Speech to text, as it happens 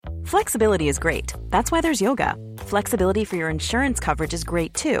Flexibility is great. That's why there's yoga. Flexibility for your insurance coverage is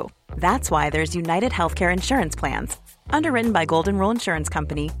great too. That's why there's United Healthcare Insurance Plans. Underwritten by Golden Rule Insurance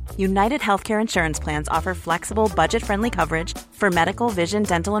Company, United Healthcare Insurance Plans offer flexible, budget-friendly coverage for medical, vision,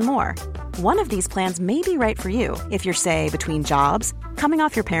 dental, and more. One of these plans may be right for you if you're, say, between jobs, coming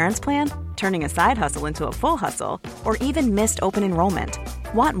off your parents' plan, turning a side hustle into a full hustle, or even missed open enrollment.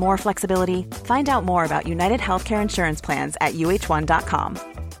 Want more flexibility? Find out more about United Healthcare Insurance Plans at uh1.com.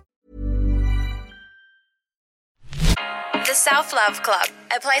 The Self Love Club,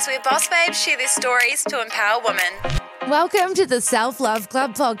 a place where boss babes share their stories to empower women. Welcome to the Self Love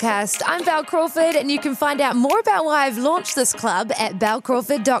Club podcast. I'm Val Crawford, and you can find out more about why I've launched this club at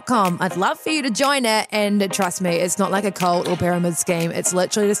valcrawford.com. I'd love for you to join it, and trust me, it's not like a cult or pyramid scheme. It's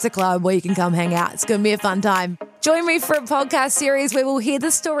literally just a club where you can come hang out. It's going to be a fun time. Join me for a podcast series where we'll hear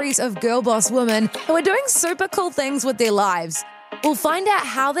the stories of girl boss women who are doing super cool things with their lives. We'll find out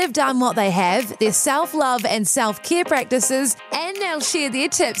how they've done what they have, their self-love and self-care practices, and they'll share their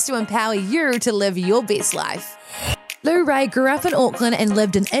tips to empower you to live your best life. Lou Rae grew up in Auckland and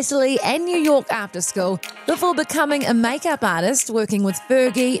lived in Italy and New York after school before becoming a makeup artist, working with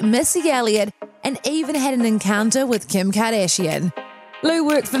Fergie, Missy Elliott, and even had an encounter with Kim Kardashian. Lou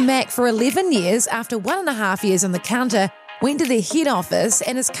worked for MAC for 11 years. After 1.5 years on the counter, went to their head office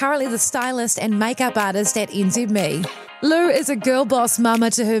and is currently the stylist and makeup artist at NZME. Lou is a girl boss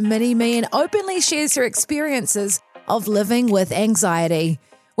mama to her mini-me and openly shares her experiences of living with anxiety.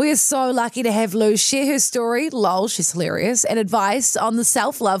 We are so lucky to have Lou share her story, lol, she's hilarious, and advice on the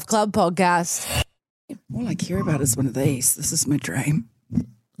Self Love Club podcast. All I care about is one of these. This is my dream.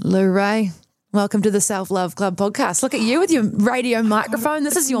 Lou Rae, welcome to the Self Love Club podcast. Look at you with your radio microphone.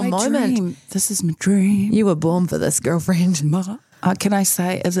 This is your moment. Dream. This is my dream. You were born for this, girlfriend. Can I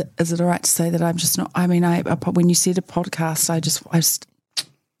say, is it all right to say that I'm just not, I mean, when you said a podcast, I just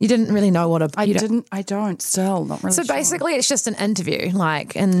you didn't really know what I don't still, not really. So basically it's just an interview,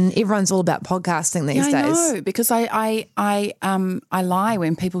 and everyone's all about podcasting these days. I know, because I lie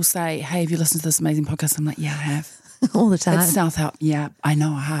when people say, hey, have you listened to this amazing podcast? I'm like, yeah, I have. All the time. It's South Out. Yeah, I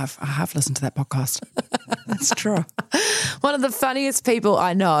know I have listened to that podcast. That's true. One of the funniest people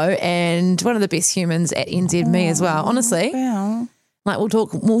I know and one of the best humans at NZME as well, honestly. Well. Like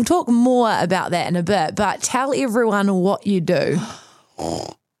we'll talk more about that in a bit, but tell everyone what you do.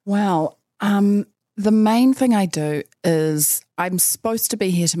 Well, the main thing I do is I'm supposed to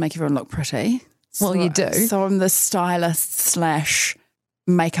be here to make everyone look pretty. Well, you do. So I'm the stylist /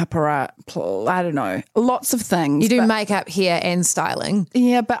 makeup or I don't know, lots of things. You do makeup, hair and styling.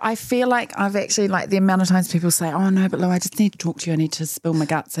 Yeah, but I feel like I've actually, the amount of times people say, oh no, but Lou, I just need to talk to you. I need to spill my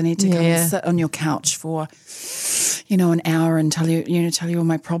guts. I need to come and sit on your couch for, an hour and tell you all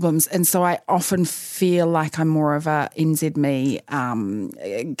my problems. And so I often feel like I'm more of a NZME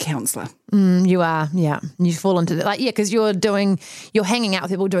counsellor. You are, yeah. You fall into that. Because you're hanging out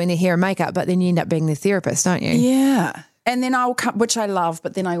with people doing their hair and makeup, but then you end up being their therapist, don't you? Yeah. And then I'll come, which I love,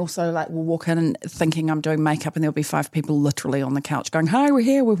 but then I also will walk in and thinking I'm doing makeup and there'll be 5 people literally on the couch going, hi, we're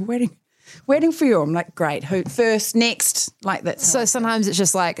here, we're waiting for you. I'm like, great, who first, next, like that. So sometimes it's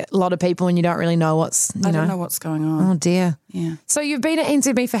just a lot of people and you don't really know I don't know what's going on. Oh dear. Yeah. So you've been at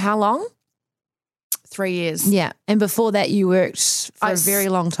NZB for how long? 3 years. Yeah. And before that you worked for a very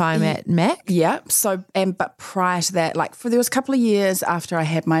long time at MAC? Yeah. So, but prior to that, there was a couple of years after I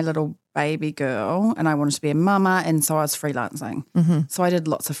had my little baby girl and I wanted to be a mama, and so I was freelancing. Mm-hmm. So I did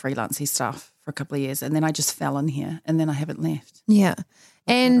lots of freelancey stuff for a couple of years and then I just fell in here and then I haven't left. Yeah.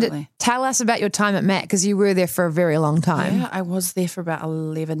 And tell us about your time at MAC, because you were there for a very long time. Yeah, I was there for about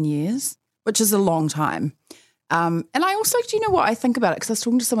 11 years, which is a long time. And I also, do you know what I think about it? Because I was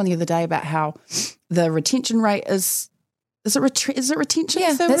talking to someone the other day about how the retention rate is it retention?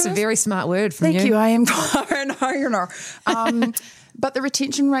 Yeah, that's a very smart word from you. Thank you. I am. But the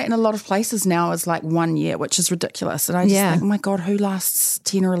retention rate in a lot of places now is 1 year, which is ridiculous. And I just think, oh my God, who lasts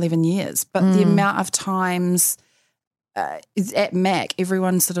 10 or 11 years? But the amount of times at MAC,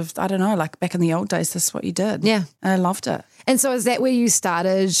 everyone sort of, I don't know, back in the old days, this is what you did. Yeah. And I loved it. And so is that where you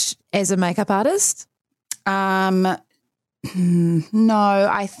started as a makeup artist? No,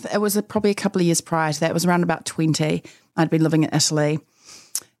 it was probably a couple of years prior to that. It was around about 20. I'd been living in Italy.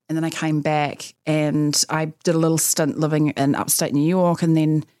 And then I came back and I did a little stint living in upstate New York, and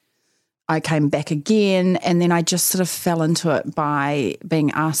then I came back again, and then I just sort of fell into it by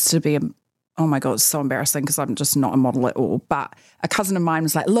being asked to be oh my God, it's so embarrassing because I'm just not a model at all. But a cousin of mine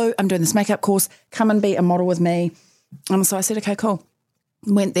was like, Lou, I'm doing this makeup course. Come and be a model with me. So I said, okay, cool.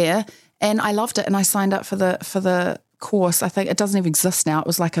 Went there and I loved it, and I signed up for the course. I think it doesn't even exist now. It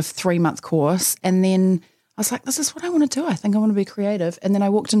was like a 3-month course. And then I was like, this is what I want to do. I think I want to be creative. And then I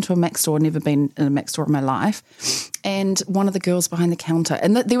walked into a Mac store, never been in a Mac store in my life. And one of the girls behind the counter,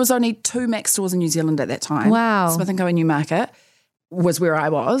 and there was only 2 Mac stores in New Zealand at that time. Wow. Smith & Co. Newmarket was where I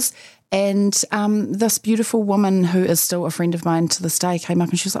was. And this beautiful woman who is still a friend of mine to this day came up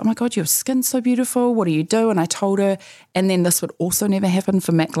and she was like, oh my God, your skin's so beautiful. What do you do? And I told her, and then this would also never happen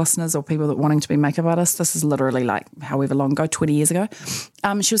for Mac listeners or people that wanting to be makeup artists. This is literally like however long ago, 20 years ago.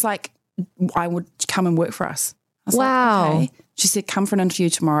 She was like, I would come and work for us. I was wow. like, okay. She said, come for an interview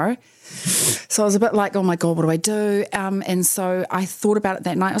tomorrow. So I was a bit like, oh my God, what do I do? And so I thought about it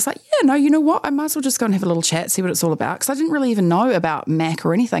that night. I was like, yeah, no, you know what? I might as well just go and have a little chat, see what it's all about. Because I didn't really even know about Mac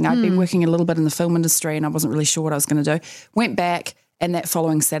or anything. I'd been working a little bit in the film industry and I wasn't really sure what I was going to do. Went back, and that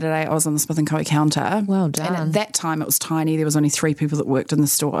following Saturday I was on the Smith & Co. counter. Well done. And at that time it was tiny. There was only 3 people that worked in the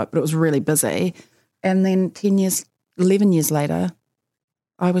store, but it was really busy. And then 11 years later,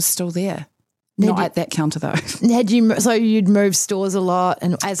 I was still there. Not at that counter though. So you'd move stores a lot,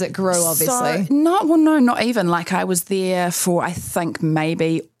 and as it grew, obviously. No, not even. Like I was there for I think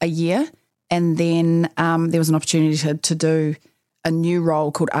maybe a year, and then there was an opportunity to do a new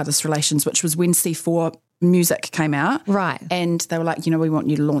role called Artist Relations, which was when C4 Music came out. Right. And they were like, we want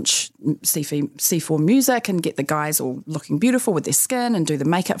you to launch C4 Music and get the guys all looking beautiful with their skin and do the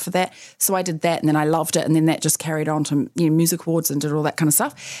makeup for that. So I did that, and then I loved it, and then that just carried on to music awards and did all that kind of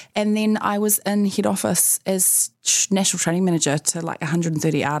stuff. And then I was in head office as national training manager to like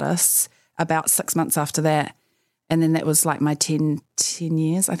 130 artists about 6 months after that. And then that was like my 10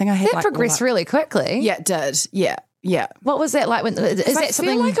 years. I think I had that progressed really quickly. Yeah, it did. Yeah. What was that like? I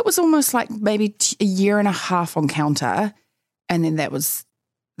feel like it was almost like maybe a year and a half on counter, and then that was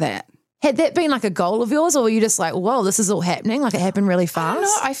that. Had that been like a goal of yours, or were you just like, whoa, this is all happening? Like it happened really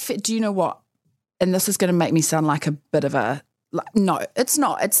fast? Do you know what? And this is going to make me sound like a bit of a, no, it's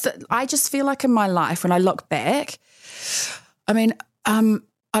not. I just feel like in my life, when I look back, I mean,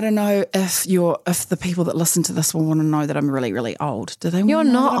 I don't know if the people that listen to this will want to know that I'm really, really old. Do they? You're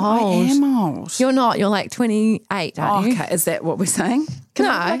not old. I am old. You're not. You're like 28, aren't you? Okay, is that what we're saying? Can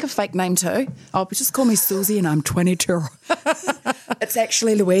I make a fake name too? Oh, but just call me Susie and I'm 22. It's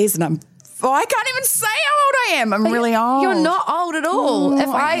actually Louise and I can't even say how old I am. I'm really old. You're not old at all. If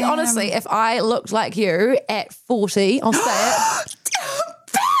I looked like you at 40, I'll say it.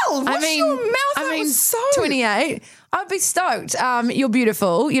 Belle, what's your mouth? So 28. I'd be stoked. You're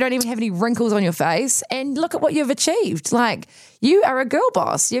beautiful. You don't even have any wrinkles on your face. And look at what you've achieved. Like, you are a girl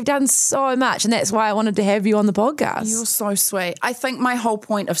boss. You've done so much. And that's why I wanted to have you on the podcast. You're so sweet. I think my whole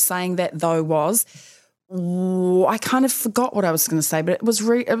point of saying that, though, was I kind of forgot what I was going to say, but it was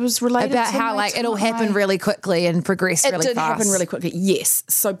related about to how like it all happened really quickly and progressed really fast. It did happen really quickly, yes.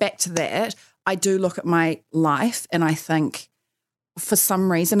 So back to that, I do look at my life and I think, for some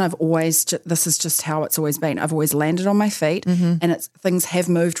reason, this is just how it's always been. I've always landed on my feet, and things have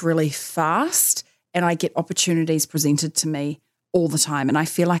moved really fast, and I get opportunities presented to me all the time. And I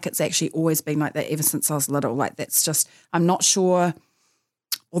feel like it's actually always been like that ever since I was little. Like that's just, I'm not sure,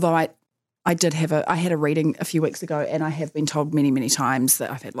 although I had a reading a few weeks ago, and I have been told many, many times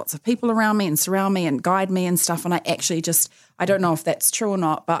that I've had lots of people around me and surround me and guide me and stuff. And I actually I don't know if that's true or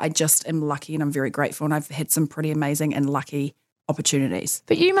not, but I just am lucky and I'm very grateful. And I've had some pretty amazing and lucky opportunities.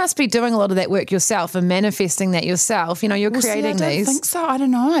 But you must be doing a lot of that work yourself and manifesting that yourself. You're creating these. I don't think so. I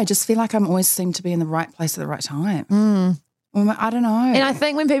don't know. I just feel like I'm always seem to be in the right place at the right time. Well, I don't know. And I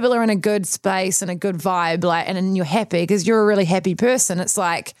think when people are in a good space and a good vibe, and you're happy because you're a really happy person, it's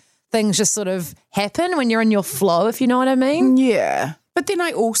like things just sort of happen when you're in your flow, if you know what I mean. Yeah. But then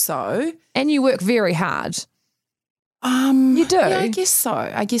I also... And you work very hard. You do? Yeah, I guess so.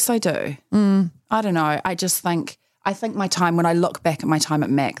 I guess I do. I don't know. I think my time, when I look back at my time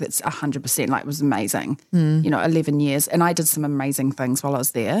at Mac, that's 100%, like it was amazing. 11 years. And I did some amazing things while I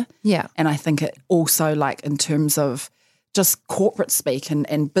was there. Yeah. And I think it also, like in terms of just corporate speak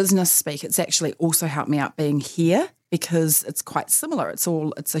and business speak, it's actually also helped me out being here because it's quite similar. It's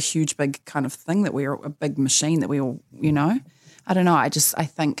a huge, big kind of thing that we're a big machine that we all, I don't know. I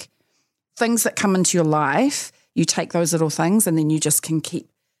think things that come into your life, you take those little things and then you just can keep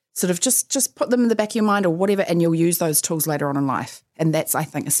sort of just put them in the back of your mind or whatever, and you'll use those tools later on in life. And that's, I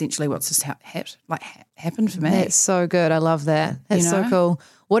think, essentially what's just happened for me. That's so good. I love that. That's so cool.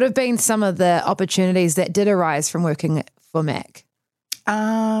 What have been some of the opportunities that did arise from working for Mac?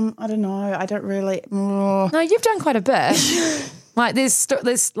 I don't know. I don't really. No, you've done quite a bit. Like there's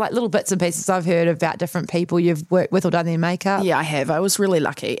like little bits and pieces I've heard about different people you've worked with or done their makeup. Yeah, I have. I was really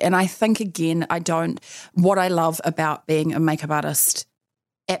lucky. And I think, again, what I love about being a makeup artist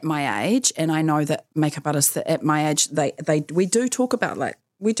at my age, and I know that makeup artists at my age, we do talk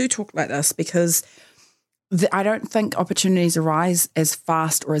like this because I don't think opportunities arise as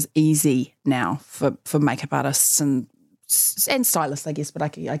fast or as easy now for makeup artists and stylists, I guess, but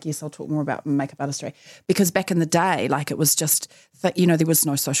I guess I'll talk more about makeup artistry, because back in the day, like, it was just, there was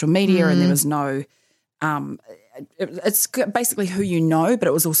no social media and there was no, it's basically who you know, but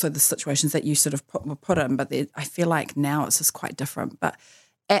it was also the situations that you sort of put in. But I feel like now it's just quite different. But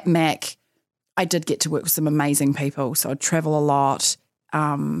at MAC, I did get to work with some amazing people. So I'd travel a lot.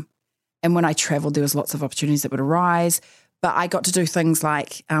 And when I traveled, there was lots of opportunities that would arise. But I got to do things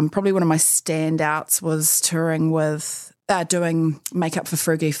like, probably one of my standouts was touring with, doing makeup for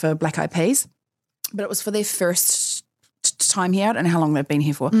Fergie for Black Eyed Peas. But it was for their first time here. I don't know how long they've been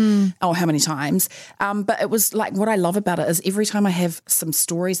here for, or how many times. But it was like, what I love about it is every time I have some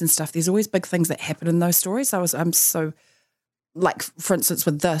stories and stuff, there's always big things that happen in those stories. I'm so, like, for instance,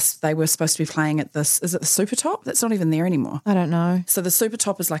 with this, they were supposed to be playing at this, is it the Super Top? That's not even there anymore. I don't know. So the Super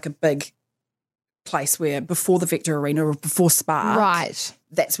Top is like a big place where before the Vector Arena or before Spark, right,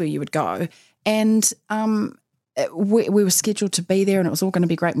 that's where you would go. And we were scheduled to be there, and it was all going to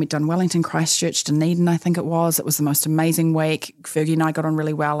be great. And we'd done Wellington, Christchurch, Dunedin, I think it was. It was the most amazing week. Fergie and I got on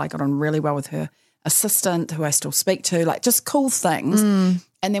really well. I got on really well with her assistant, who I still speak to, like, just cool things.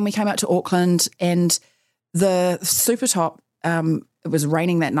 And then we came out to Auckland, and the Super Top, it was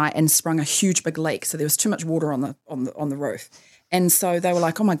raining that night and sprung a huge big leak. So there was too much water on the roof. And so they were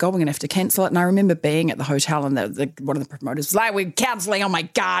like, oh, my God, we're going to have to cancel it. And I remember being at the hotel, and one of the promoters was like, we're cancelling. Oh, my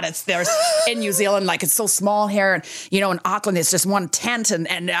God, there's in New Zealand, like, it's so small here. And, in Auckland, there's just one tent,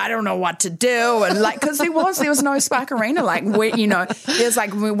 and I don't know what to do. And, like, because there was no Spark Arena. Like, it was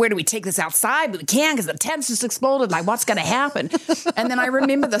like, where do we take this outside? But we can't, because the tent's just exploded. Like, what's going to happen? And then I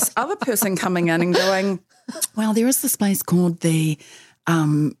remember this other person coming in and going, well, there is this place called the...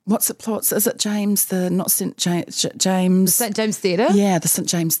 what's it? Is it James? Not St. James. The St. James Theatre? Yeah, the St.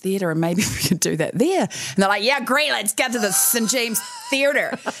 James Theatre, and maybe we could do that there. And they're like, yeah, great, let's get to the St. James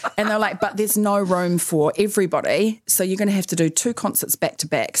Theatre. And they're like, but there's no room for everybody, so you're going to have to do 2 concerts back to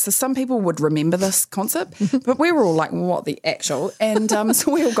back. So some people would remember this concert, but we were all like, what the actual? And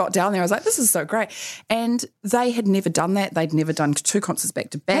so we all got down there. I was like, this is so great. And they had never done that. They'd never done 2 concerts back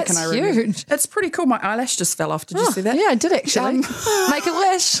to back. That's and I remember, huge. It's pretty cool. My eyelash just fell off. Did you see that? Yeah, I did actually. Make a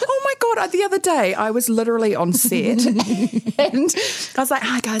wish. Oh my God, the other day I was literally on set and I was like,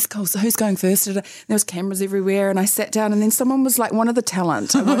 hi guys, cool, so who's going first? There was cameras everywhere, and I sat down, and then someone was like, one of the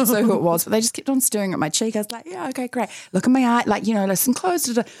talent, I won't say who it was, but they just kept on staring at my cheek. I was like, yeah, okay, great. Look at my eye, like, listen close.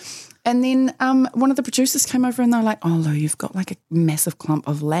 And then one of the producers came over and they were like, oh, Lou, you've got like a massive clump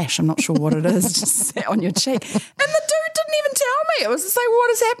of lash. I'm not sure what it is. Just sat on your cheek. And the dude didn't even tell me. It was just like, what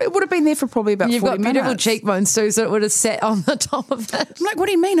has happened? It would have been there for probably about 40 minutes. You've got beautiful cheekbones too, so it would have sat on the top of it. I'm like, what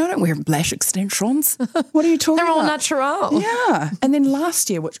do you mean? I don't wear lash extensions. What are you talking about? They're all natural. Yeah. And then last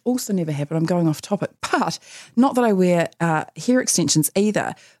year, which also never happened, I'm going off topic, but not that I wear hair extensions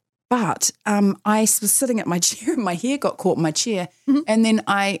either, but I was sitting at my chair and my hair got caught in my chair. And then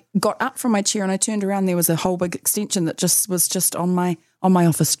I got up from my chair and I turned around. There was a whole big extension that was just on my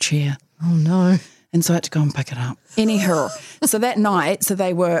office chair. Oh, no. And so I had to go and pick it up. Anyhow, so that night,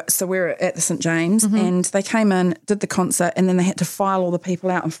 we were at the St. James and they came in, did the concert, and then they had to file all the people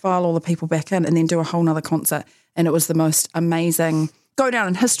out and file all the people back in and then do a whole nother concert. And it was the most amazing, go down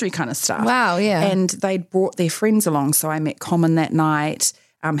in history kind of stuff. Wow, yeah. And they'd brought their friends along. So I met Common that night.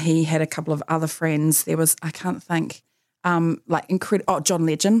 He had a couple of other friends. There was, I can't think, incredible. Oh, John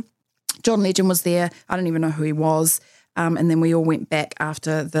Legend. John Legend was there. I don't even know who he was. And then we all went back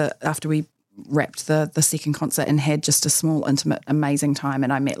after we wrapped the second concert and had just a small, intimate, amazing time.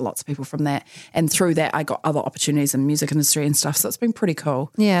 And I met lots of people from that. And through that, I got other opportunities in the music industry and stuff. So it's been pretty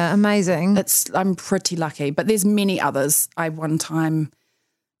cool. Yeah, amazing. I'm pretty lucky. But there's many others. I one time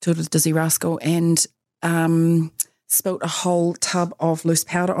toured with Dizzy Rascal and spilt a whole tub of loose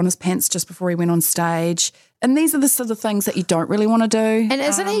powder on his pants just before he went on stage. And these are the sort of things that you don't really want to do. And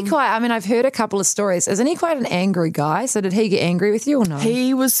isn't he quite, I've heard a couple of stories. Isn't he quite an angry guy? So did he get angry with you or no?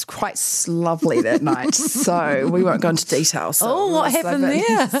 He was quite lovely that night. So we won't go into detail. So what happened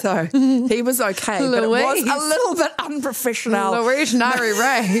there? So he was okay. But it was a little bit unprofessional. Lou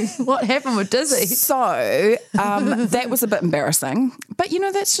Rae. What happened with Dizzy? So that was a bit embarrassing. But,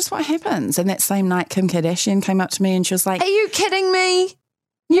 that's just what happens. And that same night, Kim Kardashian came up to me and she was like, are you kidding me?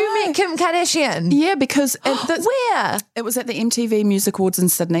 You met Kim Kardashian? Yeah, because... Where? It was at the MTV Music Awards in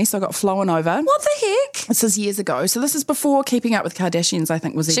Sydney, so I got flown over. What the heck? This is years ago. So this is before Keeping Up with Kardashians, I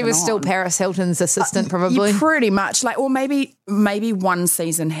think, was even She was still on. Paris Hilton's assistant, probably. Yeah, pretty much. Or maybe one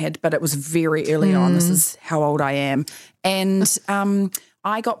season had, but it was very early on. This is how old I am. And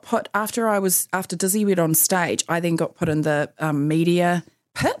I got put, after Dizzy went on stage, I then got put in the media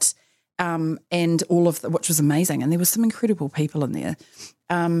pit. and all of which was amazing. And there was some incredible people in there.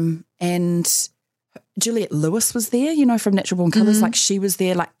 And Juliette Lewis was there, from Natural Born Colours. Like she was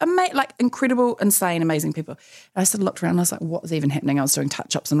there, like incredible, insane, amazing people. And I sort of looked around and I was like, what was even happening? I was doing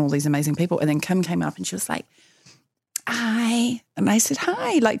touch-ups on all these amazing people. And then Kim came up and she was like, hi. And I said,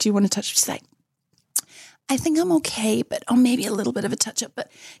 hi, like, do you want to touch? She's like, I think I'm okay, but maybe a little bit of a touch-up. But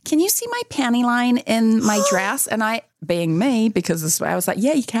can you see my panty line in my dress? And I, being me, because this way, I was like,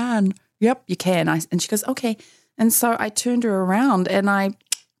 yeah, you can. Yep, you can. And she goes, okay. And so I turned her around and I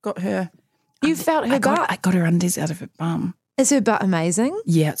got her. You felt her butt? I got her undies out of her bum. Is her butt amazing?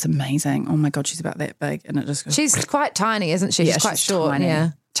 Yeah, it's amazing. Oh my God, she's about that big. And it just goes. She's quite tiny, isn't she? Yeah, she's quite short. Tiny.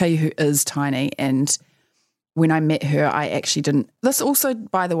 Yeah. Tell you who is tiny. And when I met her, I actually didn't. This also,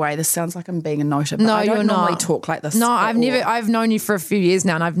 by the way, this sounds like I'm being a noter, but I don't normally talk like this. No, I've known you for a few years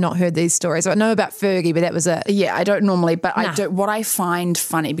now and I've not heard these stories. I know about Fergie, but that was it. Yeah, I don't normally, but I do. What I find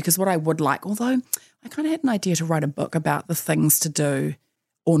funny, because what I would like, although I kind of had an idea to write a book about the things to do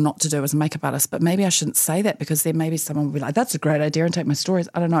or not to do as a makeup artist, but maybe I shouldn't say that because then maybe someone will be like, that's a great idea and take my stories.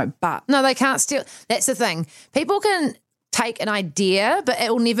 I don't know, but. No, they can't steal. That's the thing. People can take an idea, but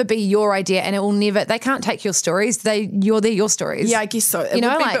it will never be your idea and they can't take your stories. They're your stories. Yeah, I guess so. It would be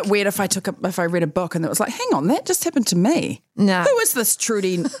a bit weird if I read a book and it was like, hang on, that just happened to me. No. Who is this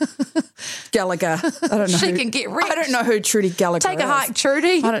Trudy Gallagher? I don't know. She can get rich. I don't know who Trudy Gallagher is. Take a hike,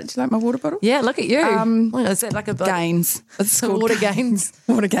 Trudy. Do you like my water bottle? Yeah, look at you. Is that like a Gaines? It's called Water Gaines.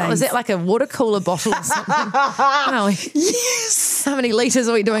 Water Gaines. Oh, is that like a water cooler bottle or something? Yes. How many litres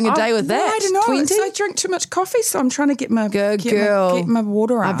are we doing a day with that? I don't know. 20? I drink too much coffee, so I'm trying to get my Good girl. Get my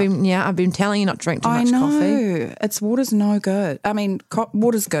water up. I've been telling you not to drink too much coffee. Water's no good. I mean,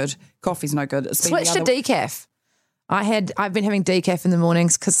 water's good. Coffee's no good. Switch to decaf. I've been having decaf in the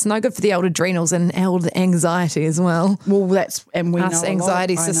mornings because it's no good for the old adrenals and old anxiety as well. Well, we us know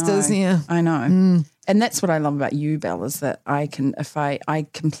anxiety sisters. Yeah, I know. And that's what I love about you, Belle, is that I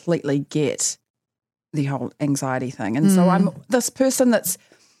completely get the whole anxiety thing, and so I'm this person that's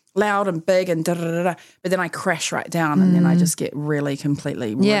loud and big and da da da da, but then I crash right down and then I just get really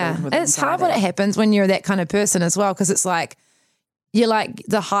completely riddled with it's anxiety. hard when it happens when you're that kind of person as well because it's like. You're like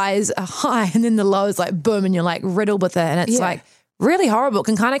the highs are high and then the lows like boom and you're like riddled with it and it's like really horrible. It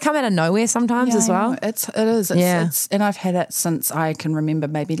can kind of come out of nowhere sometimes as well. It is. It's, and I've had it since I can remember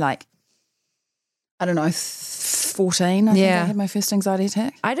maybe like, I don't know, 14. I think I had my first anxiety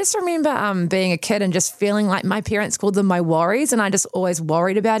attack. I just remember being a kid and just feeling like my parents called them my worries and I just always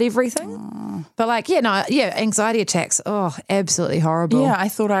worried about everything. But anxiety attacks. Oh, absolutely horrible. Yeah,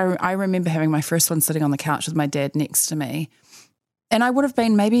 I remember having my first one sitting on the couch with my dad next to me. And I would have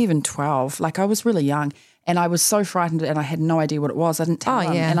been maybe even 12. Like I was really young and I was so frightened and I had no idea what it was. I didn't tell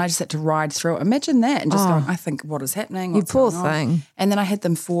him and I just had to ride through it. Imagine that and just going, I think what is happening? You poor thing. And then I had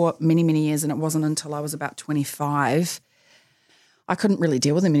them for many, many years and it wasn't until I was about 25. I couldn't really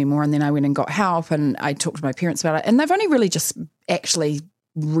deal with them anymore. And then I went and got help and I talked to my parents about it. And they've only really just actually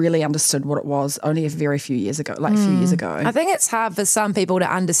really understood what it was only a very few years ago, a few years ago. I think it's hard for some people to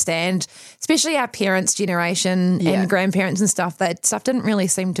understand, especially our parents' generation and grandparents and stuff, that stuff didn't really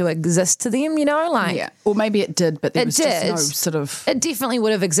seem to exist to them, Or maybe it did, but there was just no sort of... It definitely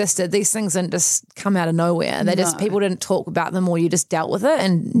would have existed. These things didn't just come out of nowhere. They just, people didn't talk about them or you just dealt with it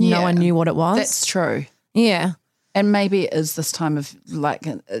and no one knew what it was. That's true. Yeah. And maybe it is this time of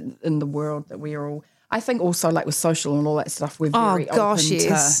in the world that we are all... I think also with social and all that stuff, we're very open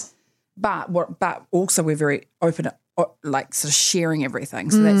to, but also we're very open to sort of sharing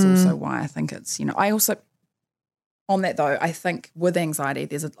everything. So that's also why I think it's, I also, on that though, I think with anxiety,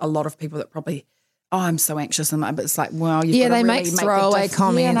 there's a lot of people that probably, I'm so anxious. But it's like, well, you've got to they really make throwaway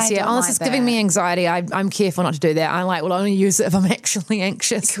comments. This is giving me anxiety. I'm careful not to do that. I'm like, well, I only use it if I'm actually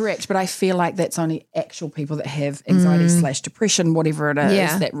anxious. Correct. But I feel like that's only actual people that have anxiety / depression, whatever it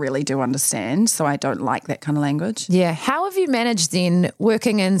is, that really do understand. So I don't like that kind of language. Yeah. How have you managed then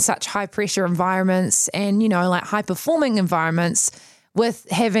working in such high pressure environments and, high performing environments with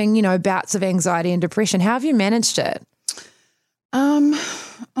having, bouts of anxiety and depression? How have you managed it?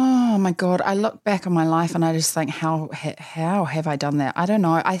 Oh my God. I look back on my life and I just think, how have I done that? I don't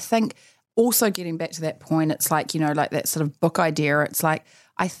know. I think also getting back to that point, it's like, that sort of book idea. It's like,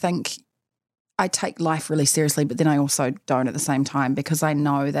 I think I take life really seriously, but then I also don't at the same time because I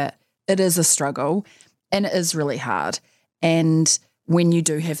know that it is a struggle and it is really hard. And when you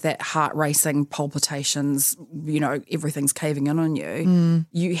do have that heart racing palpitations, everything's caving in on you,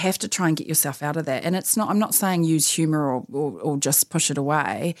 you have to try and get yourself out of that. And I'm not saying use humor or just push it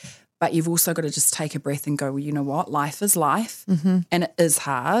away, but you've also got to just take a breath and go, well, you know what? Life is life and it is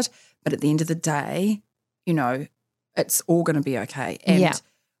hard. But at the end of the day, it's all going to be okay. And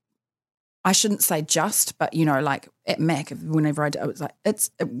I shouldn't say just, but like at Mac, whenever I do, it's like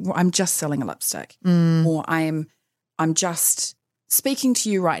I'm just selling a lipstick, or I'm just speaking to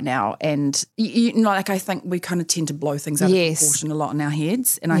you right now, and like I think we kind of tend to blow things out of proportion a lot in our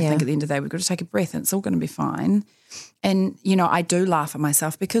heads, and I think at the end of the day we've got to take a breath, and it's all going to be fine. And I do laugh at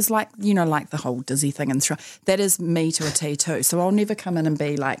myself because, like the whole dizzy thing, and that is me to a T too. So I'll never come in and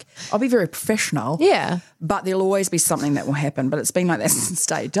be like, I'll be very professional, but there'll always be something that will happen. But it's been like that since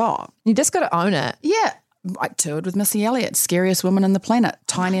day dot. You just got to own it. Yeah. I toured with Missy Elliott, scariest woman on the planet,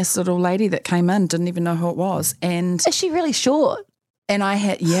 tiniest little lady that came in, didn't even know who it was. And is she really short? And I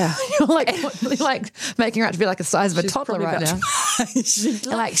had, you're like making her out to be like a size of a toddler right now. She's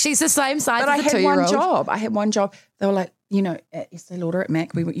the same size as a 2-year-old. I had one job. They were like, at Estee Lauder at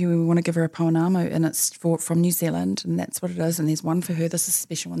Mac, we want to give her a Poenamo, and it's from New Zealand, and that's what it is. And there's one for her. This is a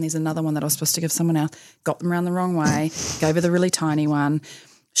special one. There's another one that I was supposed to give someone else. Got them around the wrong way. Gave her the really tiny one.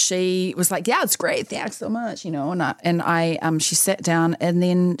 She was like, yeah, it's great. Thanks so much, And I she sat down, and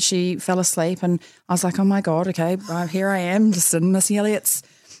then she fell asleep, and I was like, oh my God, okay, here I am just in Missy Elliott's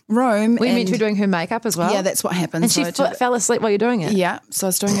room. Were you meant to be doing her makeup as well? Yeah, that's what happened. And she fell asleep while you're doing it? Yeah, so I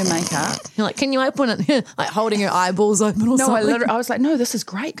was doing her makeup. You're like, can you open it? Like holding her eyeballs open or something? No, I was like, no, this is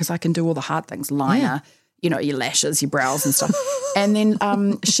great because I can do all the hard things, liner, your lashes, your brows and stuff. And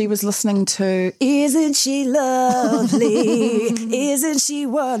then she was listening to Isn't She Lovely? Isn't She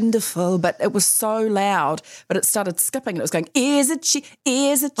Wonderful? But it was so loud, but it started skipping. It was going, Isn't She?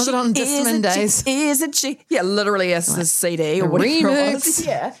 Was it on Discman Days? Isn't She? Yeah, literally as a CD or whatever it was.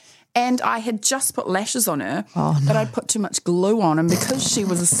 Yeah. And I had just put lashes on her, but I'd put too much glue on, and because she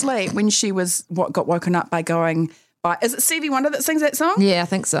was asleep, when she got woken up by going, is it Stevie Wonder that sings that song? Yeah, I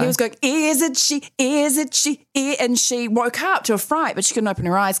think so. He was going, Isn't she? Isn't she? And she woke up to a fright, but she couldn't open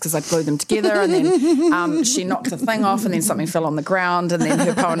her eyes because I glued them together. And then she knocked the thing off, and then something fell on the ground, and then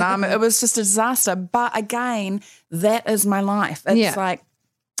her Poenamo. It was just a disaster. But again, that is my life. It's like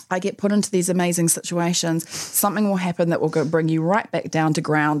I get put into these amazing situations. Something will happen that will bring you right back down to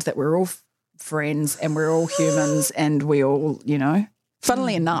ground, that we're all friends and we're all humans and we all,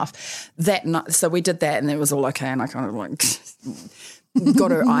 Funnily enough, so we did that, and it was all okay, and I kind of like got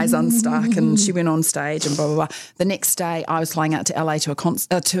her eyes unstuck, and she went on stage and blah, blah, blah. The next day I was flying out to LA to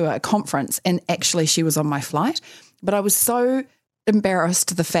a conference, and actually she was on my flight, but I was so embarrassed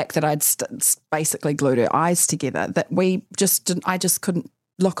to the fact that I'd basically glued her eyes together that I just couldn't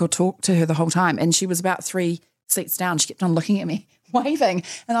look or talk to her the whole time, and she was about 3 seats down. She kept on looking at me, waving,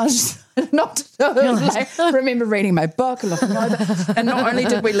 and I was just not I remember reading my book and looking over. And not only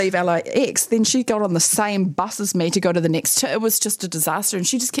did we leave LAX, then she got on the same bus as me to go to the next. It was just a disaster, and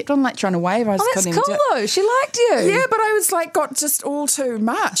she just kept on trying to wave. I just that's cool though. She liked you. Yeah, but I was like, got just all too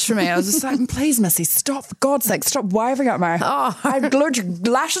much for me. I was just like, please, Missy, stop! For God's sake, stop waving at me. I glued your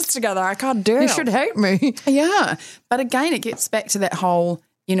lashes together. I can't do it. You should hate me. Yeah, but again, it gets back to that whole.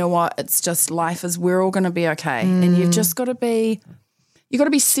 You know what? It's just life is. We're all going to be okay, and you've just got to be. You've got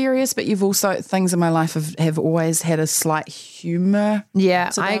to be serious, but you've also, things in my life have always had a slight humour.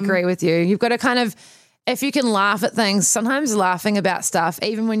 Yeah, I agree with you. You've got to kind of, if you can laugh at things, sometimes laughing about stuff,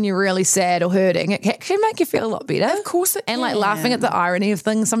 even when you're really sad or hurting, it can make you feel a lot better. Of course it can. And like laughing at the irony of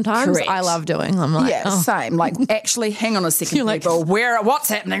things sometimes, Correct. I love doing. I'm like, same. Like, actually, hang on a second, you're people. What's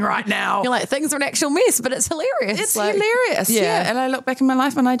happening right now? You're like, things are an actual mess, but it's hilarious. It's hilarious, yeah. And I look back in my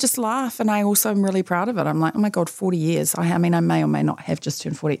life and I just laugh, and I also am really proud of it. I'm like, oh my God, 40 years. I mean, I may or may not have just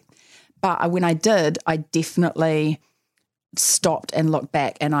turned 40. But when I did, I definitely stopped and looked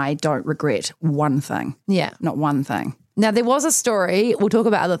back, and I don't regret one thing. Yeah. Not one thing. Now, there was a story, we'll talk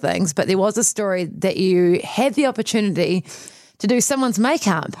about other things, but there was a story that you had the opportunity to do someone's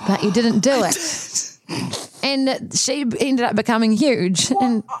makeup, but you didn't do it. And she ended up becoming huge.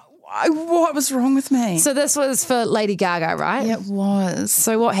 What was wrong with me? So this was for Lady Gaga, right? Yeah, it was.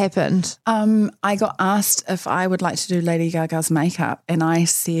 So what happened? I got asked if I would like to do Lady Gaga's makeup, and I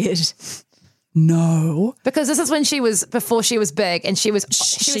said no. Because this is when before she was big, and she'd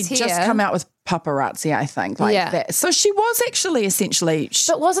just come out with paparazzi, I think, that. So she was actually essentially...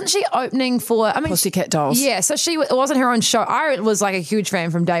 But wasn't she opening for... Pussycat Dolls. Yeah, so it wasn't her own show. I was like a huge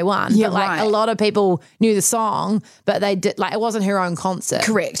fan from day one. Yeah, but a lot of people knew the song, but they did it wasn't her own concert.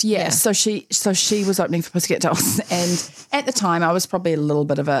 Correct, yeah. So she was opening for Pussycat Dolls, and at the time I was probably a little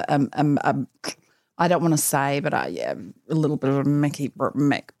bit of a I don't want to say, but a little bit of a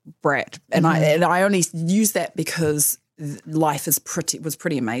Mac brat, and I only use that because life was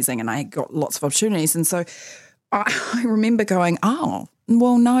pretty amazing, and I got lots of opportunities, and so I remember going, oh,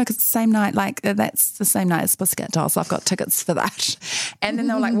 Well, no, because it's the same night, that's the same night as Pussycat Dolls. I've got tickets for that. And then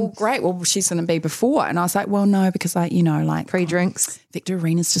they were like, well, great. Well, she's going to be before. And I was like, well, no, because pre-drinks. Victor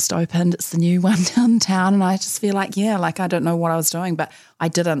Arena's just opened. It's the new one downtown. And I just feel like, I don't know what I was doing, but I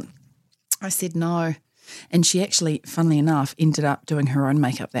didn't. I said no. And she actually, funnily enough, ended up doing her own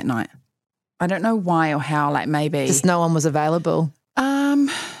makeup that night. I don't know why or how, maybe. Just no one was available.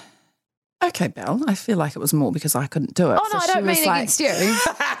 Okay, Belle, I feel like it was more because I couldn't do it. Oh, no, I don't mean against you.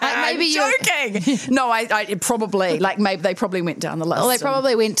 Maybe you're joking. No, I probably, maybe they probably went down the list. Well, they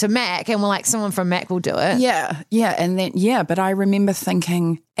probably went to Mac and were like, someone from Mac will do it. Yeah. And then, but I remember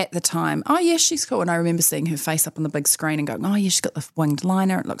thinking at the time, oh, yeah, she's cool. And I remember seeing her face up on the big screen and going, oh, yeah, she's got the winged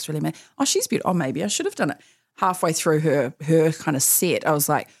liner. It looks really mad. Oh, she's beautiful. Oh, maybe I should have done it. Halfway through her kind of set, I was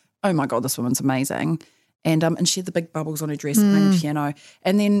like, oh, my God, this woman's amazing. And she had the big bubbles on her dress playing the piano.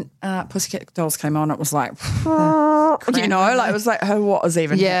 And then Pussycat Dolls came on. It was like, it was like, oh, what was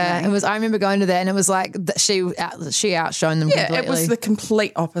even happening? It was. I remember going to that and it was like she outshone them completely. Yeah, it was the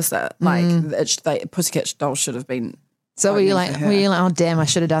complete opposite. Pussycat Dolls should have been. So were you like, oh, damn, I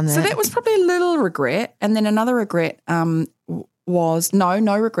should have done that. So that was probably a little regret. And then another regret was,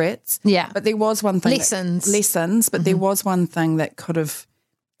 no regrets. Yeah. But there was one thing. Lessons. But there was one thing that could have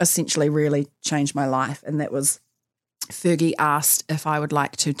essentially really changed my life, and that was Fergie asked if I would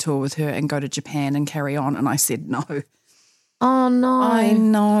like to tour with her and go to Japan and carry on, and I said no. Oh, no. I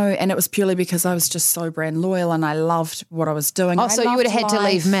know, and it was purely because I was just so brand loyal and I loved what I was doing. Oh, so you would have had to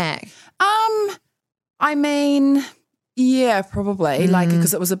leave Mac? I mean, yeah, probably,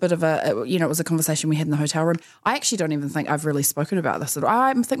 because it was a bit of it was a conversation we had in the hotel room. I actually don't even think I've really spoken about this at all.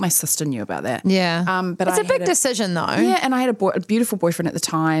 I think my sister knew about that. Yeah. But it's a big decision though. Yeah, and I had a beautiful boyfriend at the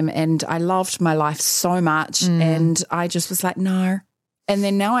time and I loved my life so much and I just was like, no. And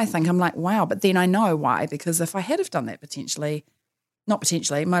then now I think I'm like, wow, but then I know why, because if I had have done that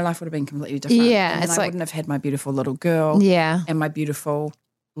my life would have been completely different. Yeah. And I wouldn't have had my beautiful little girl. Yeah. And my beautiful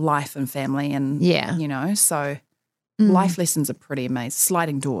life and family and, so... Mm. Life lessons are pretty amazing.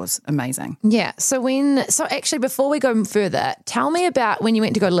 Sliding doors, amazing. Yeah. So actually, before we go further, tell me about when you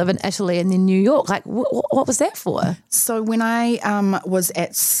went to go live in Italy and then New York. Like, what was that for? So when I was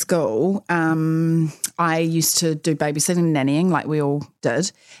at school, I used to do babysitting and nannying like we all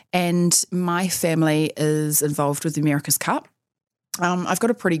did. And my family is involved with the America's Cup. I've got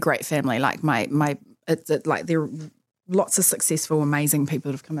a pretty great family. Like they're lots of successful, amazing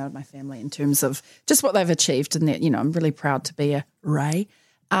people that have come out of my family in terms of just what they've achieved, and that, I'm really proud to be a Rae.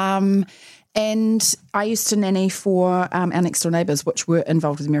 And I used to nanny for our next door neighbours, which were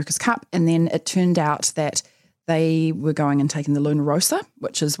involved with America's Cup, and then it turned out that they were going and taking the Luna Rosa,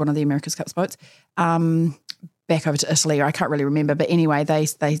 which is one of the America's Cup's boats, back over to Italy, or I can't really remember, but anyway,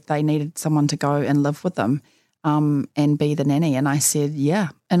 they needed someone to go and live with them and be the nanny, and I said yeah,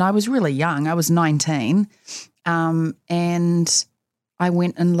 and I was really young, I was 19. And I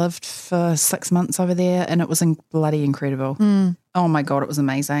went and lived for 6 months over there and it was bloody incredible. Oh my God, it was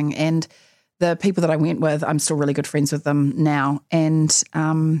amazing. And the people that I went with, I'm still really good friends with them now. And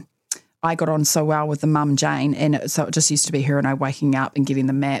I got on so well with the mum, Jane, and so it just used to be her and I waking up and getting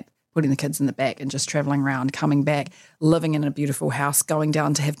the map, putting the kids in the back and just travelling around, coming back, living in a beautiful house, going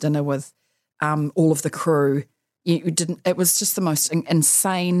down to have dinner with all of the crew. It was just the most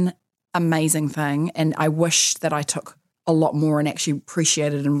insane, amazing thing, and I wish that I took a lot more and actually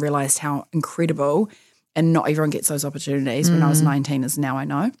appreciated and realised how incredible, and not everyone gets those opportunities when I was 19 as now I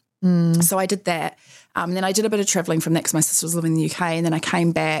know. So I did that. Then I did a bit of travelling from that because my sister was living in the UK, and then I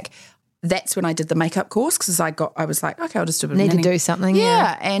came back. That's when I did the makeup course because I was like, okay, I'll just do a bit of Need to do something.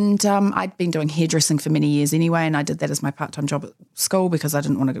 Yeah. And I'd been doing hairdressing for many years anyway, and I did that as my part-time job at school because I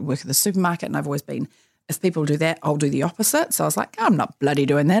didn't want to work at the supermarket, and I've always been, if people do that, I'll do the opposite. So I was like, I'm not bloody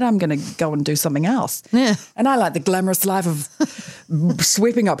doing that. I'm going to go and do something else. Yeah. And I like the glamorous life of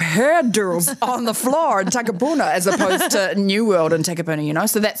sweeping up hairdos on the floor in Takapuna as opposed to New World in Takapuna,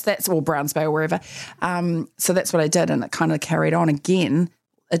 So that's all Browns Bay or wherever. So that's what I did, and it kind of carried on again.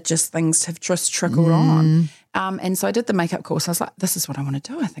 It just, things have just trickled on. And so I did the makeup course. I was like, this is what I want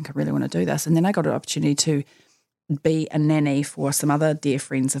to do. I think I really want to do this. And then I got an opportunity to be a nanny for some other dear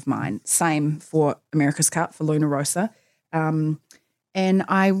friends of mine. Same for America's Cup, for Luna Rosa. And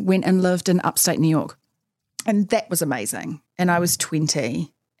I went and lived in upstate New York. And that was amazing. And I was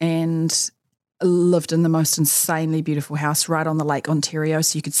 20 and lived in the most insanely beautiful house right on the Lake Ontario.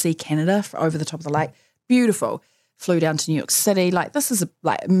 So you could see Canada over the top of the lake. Beautiful. Flew down to New York City. Like, this is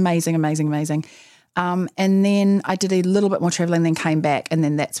amazing, amazing, amazing. And then I did a little bit more traveling, then came back. And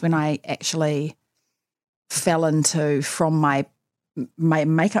then that's when I actually fell into, from my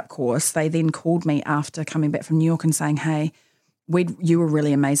makeup course, they then called me after coming back from New York and saying, hey, you were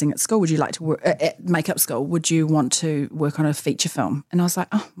really amazing at school. Would you like to work at makeup school? Would you want to work on a feature film? And I was like,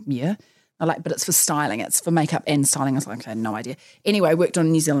 oh, yeah. They're like, but it's for styling. It's for makeup and styling. I was like, okay, no idea. Anyway, I worked on a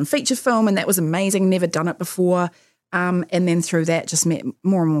New Zealand feature film and that was amazing. Never done it before. And then through that, just met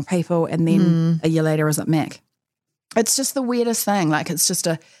more and more people. And then a year later, I was at Mac. It's just the weirdest thing. Like, it's just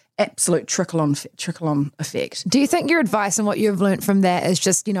a absolute trickle-on effect. Do you think your advice and what you've learned from that is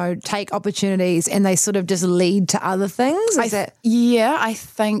just, take opportunities and they sort of just lead to other things? I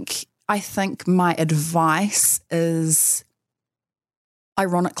think my advice is,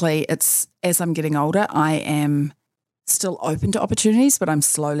 ironically, it's as I'm getting older, I am still open to opportunities, but I'm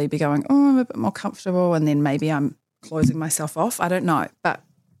slowly be going, I'm a bit more comfortable, and then maybe I'm closing myself off. I don't know. But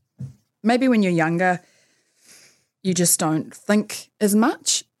maybe when you're younger, you just don't think as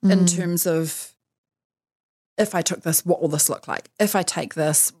much in terms of, if I took this, what will this look like? If I take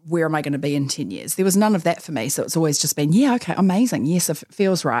this, where am I going to be in 10 years? There was none of that for me. So it's always just been, yeah, okay, amazing. Yes, if it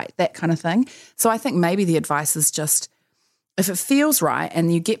feels right, that kind of thing. So I think maybe the advice is just, if it feels right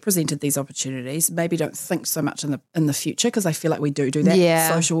and you get presented these opportunities, maybe don't think so much in the future, because I feel like we do that.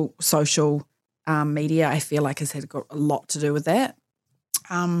 Yeah. Social media, I feel like has got a lot to do with that.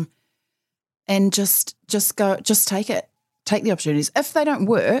 And just take it. Take the opportunities. If they don't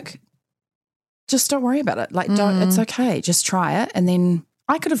work, just don't worry about it. Like, it's okay. Just try it. And then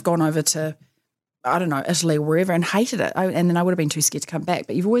I could have gone over to, I don't know, Italy or wherever and hated it. And then I would have been too scared to come back.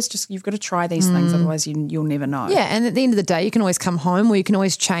 But you've got to try these things. Otherwise you'll never know. Yeah. And at the end of the day, you can always come home, or you can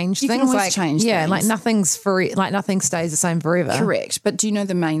always change things. You can always change things. Like nothing's free, like nothing stays the same forever. Correct. But do you know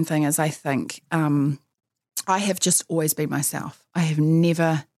the main thing is, I think I have just always been myself. I have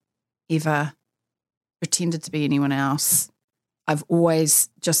never, ever pretended to be anyone else. I've always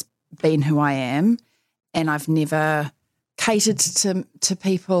just been who I am, and I've never catered to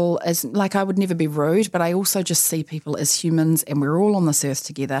people as, like, I would never be rude, but I also just see people as humans, and we're all on this earth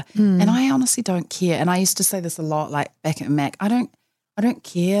together. And I honestly don't care. And I used to say this a lot, like back at Mac, I don't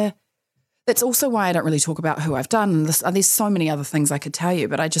care. That's also why I don't really talk about who I've done. And there's so many other things I could tell you,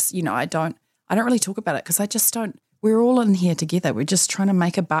 but I just, I don't really talk about it, because I just don't. We're all in here together. We're just trying to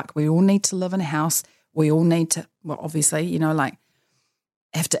make a buck. We all need to live in a house. We all need to, well, obviously,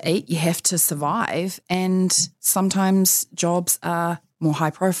 have to eat, you have to survive. And sometimes jobs are more high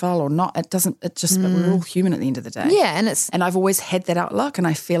profile or not. But we're all human at the end of the day. Yeah. And I've always had that outlook, and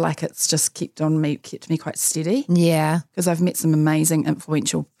I feel like it's just kept me quite steady. Yeah. Because I've met some amazing,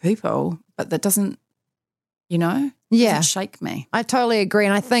 influential people, but that doesn't, doesn't shake me. I totally agree.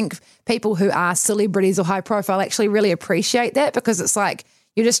 And I think people who are celebrities or high profile actually really appreciate that, because it's like,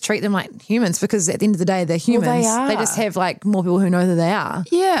 you just treat them like humans, because at the end of the day, they're humans. Well, they are. They just have like more people who know who they are.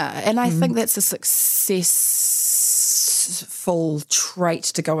 Yeah. And I think that's a successful trait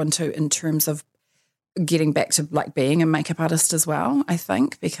to go into in terms of getting back to like being a makeup artist as well, I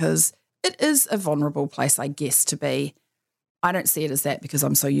think, because it is a vulnerable place, I guess, to be. I don't see it as that because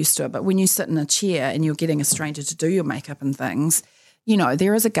I'm so used to it. But when you sit in a chair and you're getting a stranger to do your makeup and things,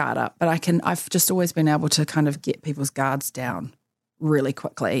 there is a guard up. But I've just always been able to kind of get people's guards down really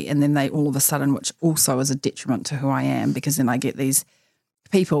quickly, and then they all of a sudden, which also is a detriment to who I am, because then I get these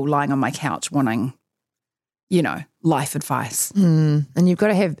people lying on my couch wanting, life advice. And you've got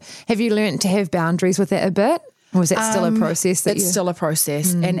to have you learned to have boundaries with that a bit? Or is that still a process? It's still a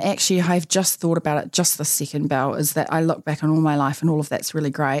process. And actually, I've just thought about it just the second, Belle, is that I look back on all my life and all of that's really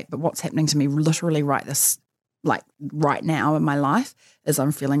great. But what's happening to me literally right now in my life is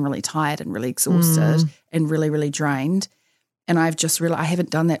I'm feeling really tired and really exhausted and really, really drained. And I've just realized I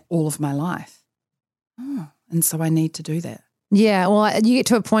haven't done that all of my life. And so I need to do that. Yeah, well, you get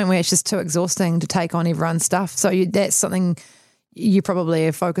to a point where it's just too exhausting to take on everyone's stuff. So that's something you probably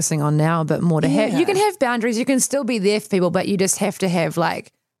are focusing on now a bit more to have. You can have boundaries. You can still be there for people, but you just have to have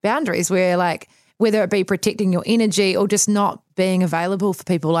like boundaries where like, whether it be protecting your energy or just not being available for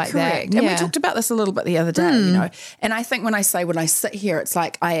people like Correct. that. And we talked about this a little bit the other day, And I think when I sit here, it's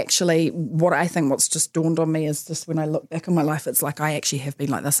like what's just dawned on me is just when I look back on my life, it's like I actually have been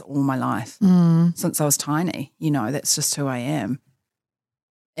like this all my life since I was tiny. That's just who I am.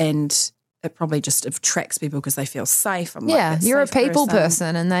 And it probably just attracts people because they feel safe. You're a people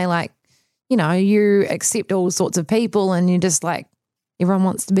person, and they like, you accept all sorts of people, and you just like, everyone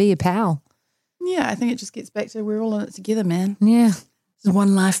wants to be your pal. Yeah, I think it just gets back to we're all in it together, man. Yeah. It's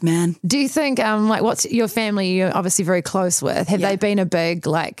one life, man. Do you think, what's your family you're obviously very close with? Have they been a big,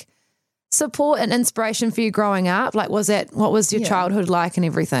 support and inspiration for you growing up? What was your childhood like and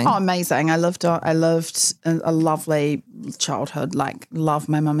everything? Oh, amazing. I lived a lovely childhood, love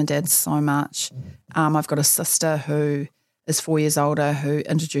my mum and dad so much. I've got a sister who is 4 years older who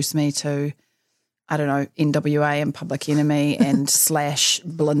introduced me to I don't know, NWA and Public Enemy and /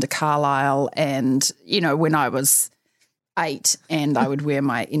 Belinda Carlisle. And, when I was 8 and I would wear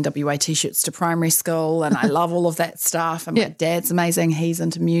my NWA T-shirts to primary school, and I love all of that stuff. And my dad's amazing. He's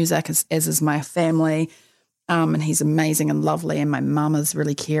into music, as is my family. And he's amazing and lovely. And my mum is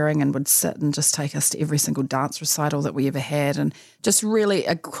really caring and would sit and just take us to every single dance recital that we ever had, and just really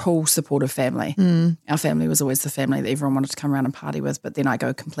a cool, supportive family. Our family was always the family that everyone wanted to come around and party with. But then I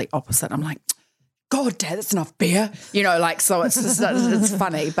go complete opposite. I'm like, God, Dad, that's enough beer. So it's just, it's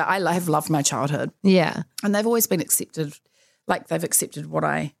funny. But I have loved my childhood. Yeah. And they've always been accepted. Like, they've accepted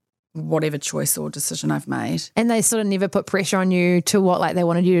whatever choice or decision I've made. And they sort of never put pressure on you to what, like, they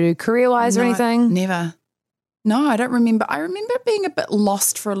wanted you to do career-wise or anything? Never. No, I don't remember. I remember being a bit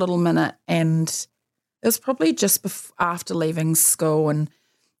lost for a little minute, and it was probably just after leaving school, and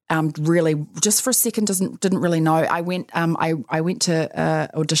really just for a second didn't really know. I went to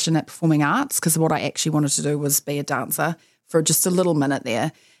audition at Performing Arts because what I actually wanted to do was be a dancer for just a little minute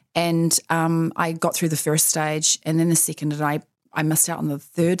there, and I got through the first stage and then the second, and I missed out on the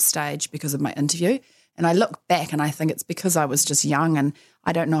third stage because of my interview. And I look back and I think it's because I was just young, and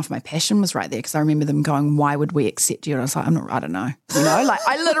I don't know if my passion was right there, because I remember them going, "Why would we accept you?" And I was like, I don't know. Like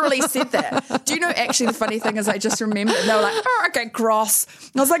I literally said that. Do you know, actually the funny thing is I just remember they were like, "Oh, okay, cross."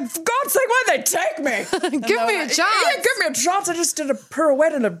 And I was like, "For God's sake, why'd they take me? Give me a chance." Yeah, give me a chance. I just did a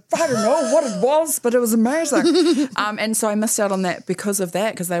pirouette and I don't know what it was, but it was amazing. And so I missed out on that because of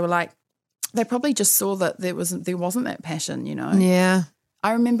that, because they were like, they probably just saw that there wasn't that passion, Yeah.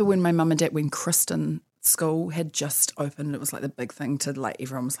 I remember when my mum and dad, when Kristen School had just opened, it was like the big thing to, like,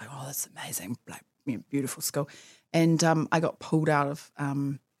 everyone was like, "Oh, that's amazing, like, beautiful school." And I got pulled out of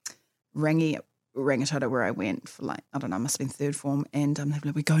Rangitoto, where I went for, like, I don't know, must have been third form, and they were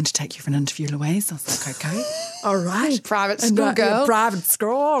like, "We're going to take you for an interview, Louise." I was like, "Okay, all right." Private school girl. Private school,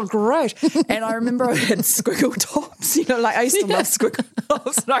 oh, great. And I remember I had squiggle tops, like I used to love squiggle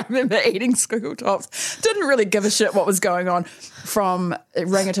tops, and I remember eating squiggle tops. Didn't really give a shit what was going on from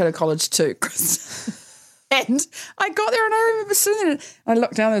Rangitoto College to And I got there and I remember sitting there and I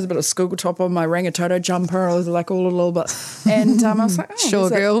looked down, there was a bit of squiggle top on my Rangitoto jumper. I was like all a little bit. And I was like, "Oh, sure,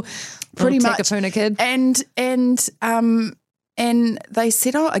 girl." Pretty much. Takapuna kid. And they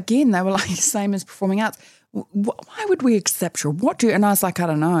said, "Oh, again," they were like, "Same as Performing Arts. Why would we accept you? What do you?" And I was like, I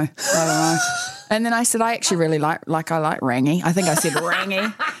don't know. And then I said, "I actually really like Rangy." I think I said Rangy.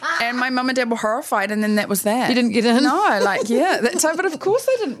 And my mum and dad were horrified, and then that was that. You didn't get in? No, that time. But of course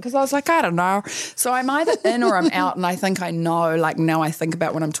I didn't, because I was like, I don't know. So I'm either in or I'm out, and I think I know. Like, now I think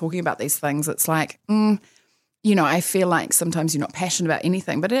about when I'm talking about these things, it's like, I feel like sometimes you're not passionate about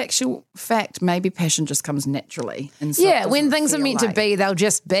anything, but in actual fact, maybe passion just comes naturally. And so when things are meant to be, they'll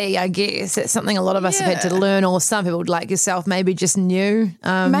just be, I guess. It's something a lot of us have had to learn, or some people like yourself maybe just knew.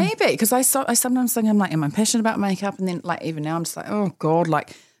 Maybe, because I sometimes think, I'm like, am I passionate about makeup? And then, like, even now I'm just like, oh God,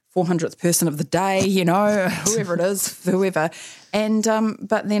 like 400th person of the day, whoever it is, whoever. And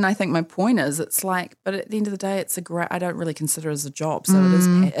but then I think my point is, it's like, but at the end of the day, I don't really consider it as a job, so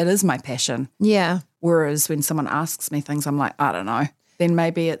it is my passion. Yeah. Whereas when someone asks me things, I'm like, I don't know. Then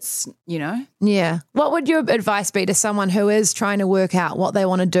maybe it's, Yeah. What would your advice be to someone who is trying to work out what they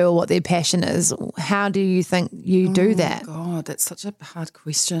want to do or what their passion is? How do you think you do that? God, that's such a hard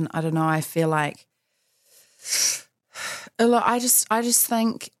question. I don't know. I feel like, I just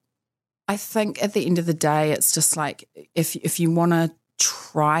think at the end of the day, it's just like, if you want to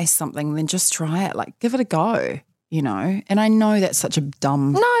try something, then just try it. Like, give it a go, And I know that's such a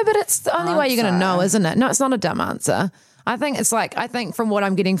dumb No, but it's the only way you're going to know, answer. isn't it? No, it's not a dumb answer. I think from what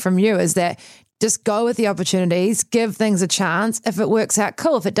I'm getting from you is that just go with the opportunities, give things a chance. If it works out,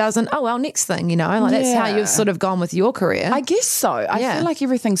 cool. If it doesn't, oh, well, next thing, that's how you've sort of gone with your career. I guess so. I feel like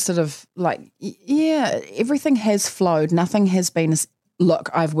everything's sort of like, everything has flowed. Nothing has been look,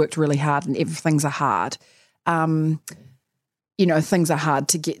 I've worked really hard and everything's hard. Things are hard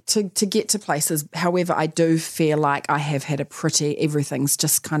to get to places. However, I do feel like I have had everything's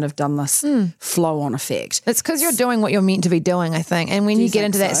just kind of done this flow-on effect. It's because you're doing what you're meant to be doing, I think. And when you get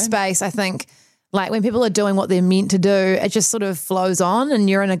into that space, I think, like, when people are doing what they're meant to do, it just sort of flows on and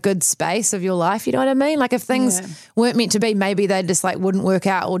you're in a good space of your life, you know what I mean? Like, if things weren't meant to be, maybe they just, like, wouldn't work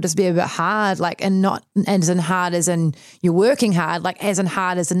out or just be a bit hard, like, and not as in hard as in you're working hard, like, as in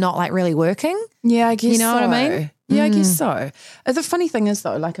hard as in not, like, really working. Yeah, I guess You know what I mean? Yeah, I guess so. The funny thing is,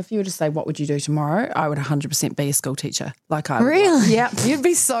 though, like, if you were to say, what would you do tomorrow? I would 100% be a school teacher. Like, I would. Really? Yeah. You'd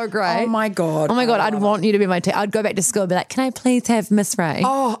be so great. Oh, my God. I'd want you to be my teacher. I'd go back to school and be like, can I please have Miss Rae?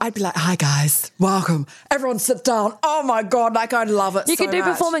 Oh, I'd be like, hi, guys. Welcome. Everyone sit down. Oh, my God. Like, I'd love it You so could do much.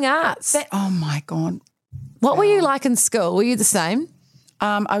 performing arts. Oh, my God. What were you like in school? Were you the same?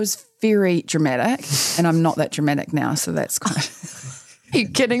 I was very dramatic, and I'm not that dramatic now, so that's quite... Are you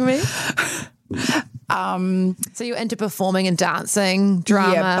kidding me? So you're into performing and dancing,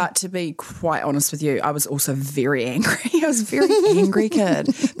 drama. Yeah, but to be quite honest with you, I was also very angry. I was a very angry kid.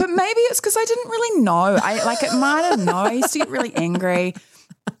 But maybe it's because I didn't really know. I used to get really angry.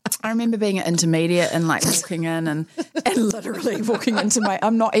 I remember being an intermediate and like walking in and literally walking into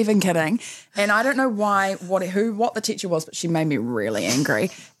I'm not even kidding. And I don't know why, what the teacher was, but she made me really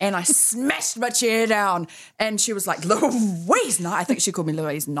angry. And I smashed my chair down and she was like, Louise, I think she called me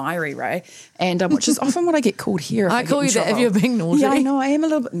Louise Rae. And which is often what I get called here. I call you that if you're being naughty. Yeah, I know, I am a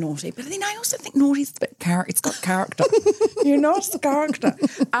little bit naughty. But then I also think naughty's a bit it's got character. It's the character.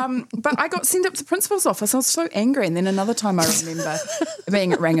 But I got sent up to the principal's office. I was so angry. And then another time I remember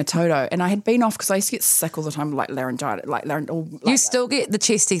being at Rangitoto, and I had been off because I used to get sick all the time, like laryngitis, you still get the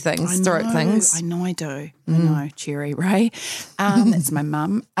chesty things, throat things. I know I do. I know, Cherry Ray. That's my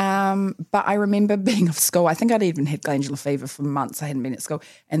mum. But I remember being off school. I think I'd even had glandular fever for months. I hadn't been at school.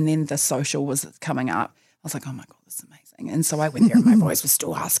 And then the social was coming up. I was like, oh my God, this is amazing. And so I went there and my voice was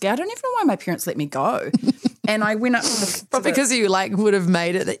still husky. I don't even know why my parents let me go. And I went up But because you would have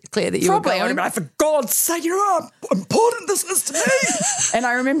made it clear that you were going. I would have been like, for God's sake, you know how important this is to me. And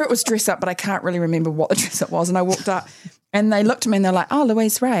I remember it was dress up, but I can't really remember what the dress up was. And I walked up and they looked at me and they're like, oh,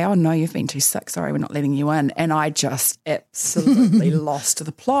 Louise Rae. Oh, no, you've been too sick. Sorry, we're not letting you in. And I just absolutely lost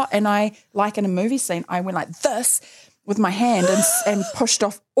the plot. And I, like in a movie scene, I went like this with my hand and pushed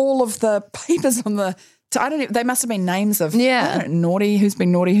off all of the papers on the... they must have been names of naughty, who's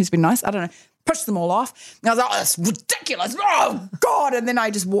been nice. I don't know. Pushed them all off. And I was like, oh, that's ridiculous. Oh, God. And then I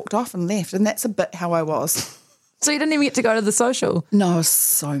just walked off and left. And that's a bit how I was. So you didn't even get to go to the social? No, I was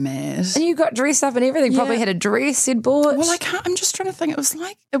so mad. And you got dressed up and everything. Yeah. Probably had a dress you'd bought. Well, I'm just trying to think. It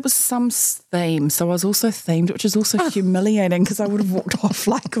was some theme. So I was also themed, which is also humiliating because I would have walked off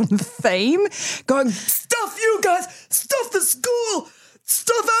like on the theme going, stuff you guys, stuff the school.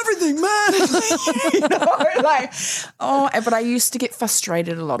 Stuff everything, man. But I used to get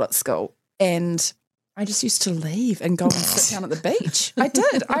frustrated a lot at school, and I just used to leave and go and sit down at the beach. I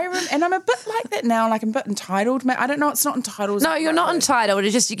did. And I'm a bit like that now. Like I'm a bit entitled. I don't know. It's not entitled. No, you're not entitled.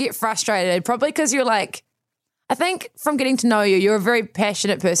 It's just you get frustrated, probably because you're like. I think from getting to know you, you're a very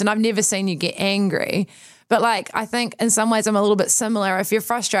passionate person. I've never seen you get angry. But like, I think in some ways I'm a little bit similar. If you're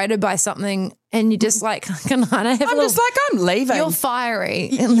frustrated by something and you just like can kind of have I'm leaving. You're fiery.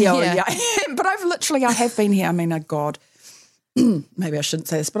 Yeah. But I have been here. I mean, God, maybe I shouldn't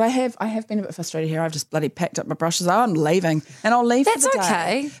say this, but I have been a bit frustrated here. I've just bloody packed up my brushes. I'm leaving and I'll leave That's for the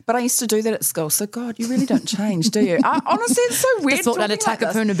day. okay. But I used to do that at school. So God, you really don't change, do you? Honestly, it's so weird. Just walk down to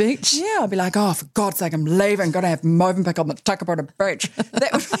Takapuna Beach. Yeah, I'd be like, oh, for God's sake, I'm leaving. Got to have Movenpick on the Takapuna Beach.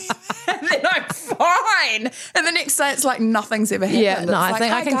 That would be, and then I'm fine. And the next day it's like nothing's ever happened. Yeah, no, I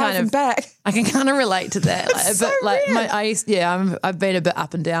think I can kind of relate to that. Like, so weird. I've been a bit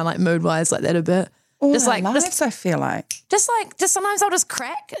up and down, like mood wise, like that a bit. I feel like. Just sometimes I'll just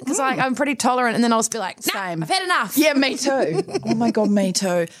crack because I'm pretty tolerant, and then I'll just be like, nah, same. I've had enough. Yeah, me too. Oh my God, me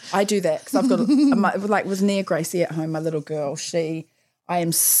too. I do that because I've got like with Nia Gracie at home, my little girl. I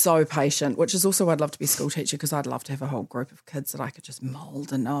am so patient, which is also why I'd love to be a school teacher because I'd love to have a whole group of kids that I could just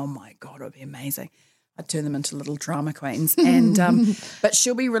mould, and oh my God, it would be amazing. I'd turn them into little drama queens, and but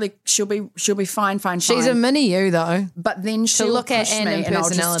she'll be fine. She's a mini you though. But then she'll look at Anne me, and I'll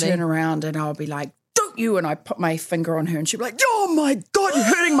just turn around and I'll be like, don't you? And I put my finger on her and she'll be like, oh my God, you're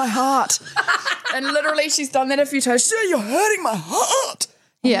hurting my heart. And literally she's done that a few times. She's like, you're hurting my heart.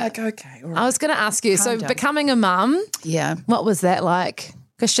 I'm like, okay. All right. I was going to ask you, so becoming a mum, what was that like?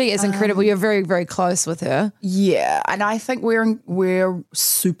 Because she is incredible. You're very, very close with her. Yeah, and I think we're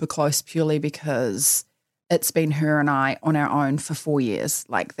super close purely because it's been her and I on our own for 4 years.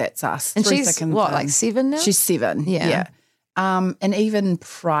 Like that's us. And she's what, like 7 now? She's 7. Yeah. And even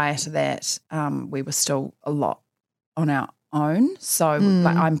prior to that, we were still a lot on our own. So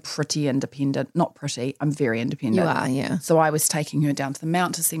like, I'm pretty independent. Not pretty, I'm very independent. You are, yeah. So I was taking her down to the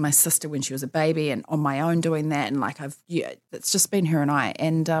mount to see my sister when she was a baby and on my own doing that. And like it's just been her and I.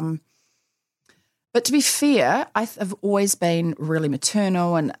 And but to be fair, I've always been really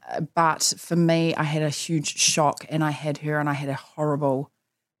maternal. But for me, I had a huge shock and I had her and I had a horrible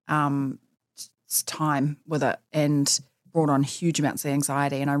time with it and brought on huge amounts of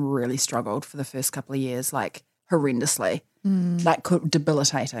anxiety. And I really struggled for the first couple of years, like horrendously. Like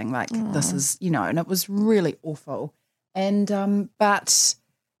debilitating, like this is, and it was really awful. And, but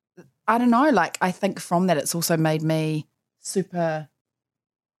I don't know, like I think from that it's also made me super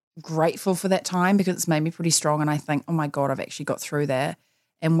grateful for that time because it's made me pretty strong. And I think, oh my God, I've actually got through that.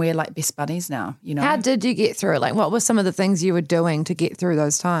 and we're like best buddies now, you know. How did you get through it? Like, what were some of the things you were doing to get through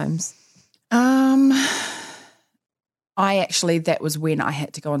those times? That was when I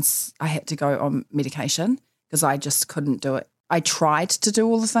had to go on medication because I just couldn't do it. I tried to do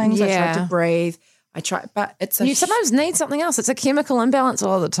all the things. Yeah. I tried to breathe. But you sometimes need something else. It's a chemical imbalance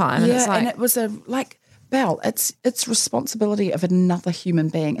all the time. Yeah, and, it's like, and it was Belle, it's responsibility of another human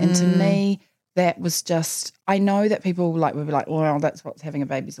being. And to me, that was just, I know that people would be like, well, that's what having a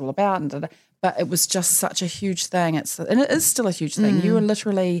baby's all about. But it was just such a huge thing. And it is still a huge thing. You are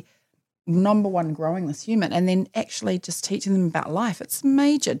literally number one growing this human and then actually just teaching them about life. It's a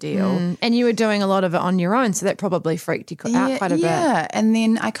major deal. And you were doing a lot of it on your own, so that probably freaked you out quite a bit. Yeah, and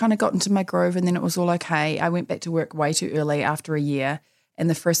then I kind of got into my groove and then it was all okay. I went back to work way too early after a year, and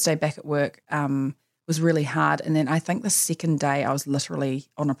the first day back at work was really hard. And then I think the second day I was literally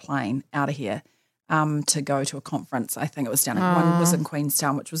on a plane out of here to go to a conference. I think it was one was in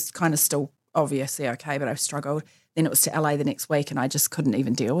Queenstown, which was kind of still obviously okay, but I struggled. Then it was to LA the next week and I just couldn't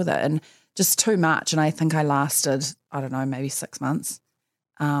even deal with it and just too much. And I think I lasted, I don't know, maybe 6 months.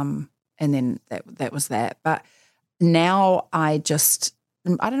 And then that was that. But now I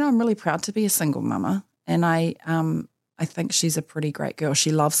don't know, I'm really proud to be a single mama. And I think she's a pretty great girl.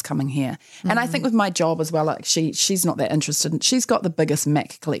 She loves coming here. And I think with my job as well, like she's not that interested. She's got the biggest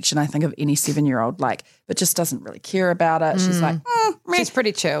Mac collection, I think, of any 7-year-old, but just doesn't really care about it. She's like, She's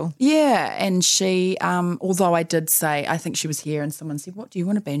pretty chill. yeah. And she, although I did say, I think she was here and someone said, what do you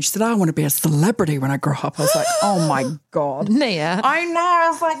want to be? And she said, I want to be a celebrity when I grow up. I was like, oh my God. Nia. I know. I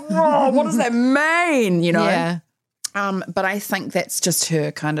was like, whoa, what does that mean? You know? Yeah. But I think that's just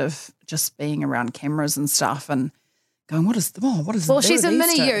her kind of just being around cameras and stuff and going, what is Well, she's a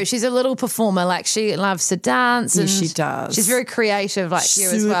mini you. She's a little performer. Like, she loves to dance. And she does. She's very creative like you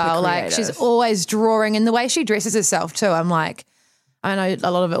as Super well. creative. Like, she's always drawing, and the way she dresses herself too. I'm like, I know a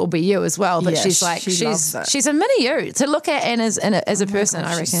lot of it will be you as well, but Yeah, she's like, she loves it. she's a mini you to look at and as a person,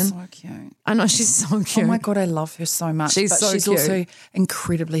 I reckon. She's so cute. I know, she's so cute. Oh my God, I love her so much. She's but so she's cute. also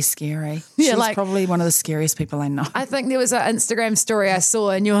incredibly scary. Yeah, she's like- probably one of the scariest people I know. I think there was an Instagram story I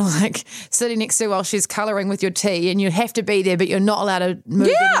saw, and you were like sitting next to her while she's colouring with your tea, and you have to be there, but you're not allowed to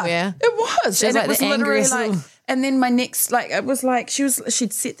move anywhere. It was. She was and like it was the literally angriest like, little- and then my next, it was like,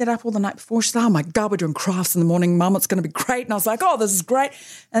 she'd set that up all the night before. She's like, oh my God, we're doing crafts in the morning, Mum, it's going to be great. And I was like, oh, this is great.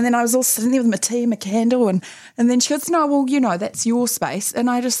 And then I was all sitting there with my tea and my candle. And then she goes, no, well, that's your space. And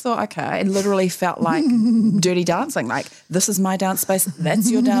I just thought, okay, it literally felt like dirty dancing. Like, this is my dance space.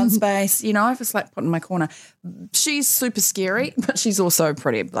 That's your dance space. I was like put in my corner. She's super scary, but she's also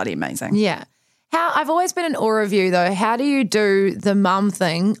pretty bloody amazing. Yeah. I've always been in awe of you though. How do you do the mum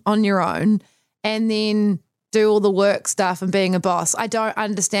thing on your own and then do all the work stuff and being a boss? I don't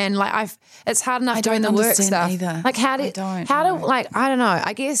understand. It's hard enough doing the work stuff. Either. Like, I don't know.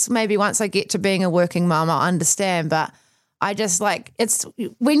 I guess maybe once I get to being a working mum, I'll understand. But I just it's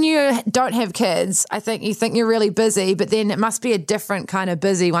when you don't have kids, I think you think you're really busy, but then it must be a different kind of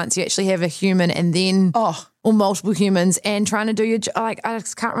busy once you actually have a human and then or multiple humans and trying to do your job. I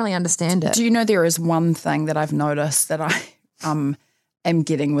just can't really understand it. Do you know there is one thing that I've noticed that I am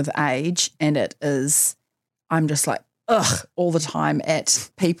getting with age, and it is I'm just like, all the time at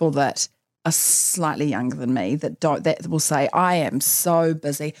people that are slightly younger than me that will say, I am so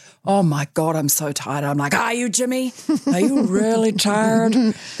busy. Oh my God, I'm so tired. I'm like, are you, Jimmy? Are you really tired?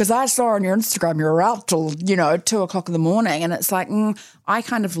 Because I saw on your Instagram you're out till, 2:00 in the morning. And it's like, I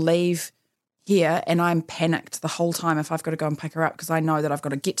kind of leave here and I'm panicked the whole time if I've got to go and pick her up because I know that I've got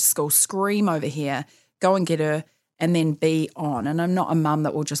to get to school, scream over here, go and get her and then be on. And I'm not a mum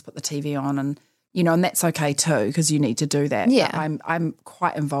that will just put the TV on and and that's okay too because you need to do that. Yeah. But I'm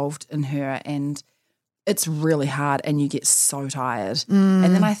quite involved in her and it's really hard and you get so tired. And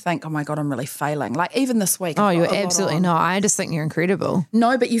then I think, oh my God, I'm really failing. Like even this week. Oh, I've got you're a lot absolutely on. not. I just think you're incredible.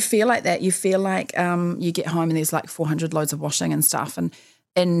 No, but you feel like that. You feel like you get home and there's 400 loads of washing and stuff and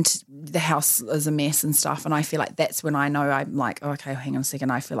the house is a mess and stuff. And I feel like that's when I know I'm like, oh, okay, hang on a second.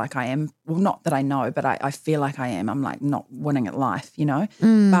 I feel like I am, well, not that I know, but I feel like I am. I'm like not winning at life,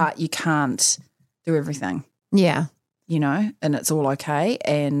 but you can't do everything. Yeah. And it's all okay.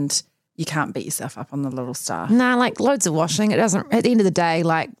 And you can't beat yourself up on the little stuff. Nah, loads of washing. It doesn't, at the end of the day,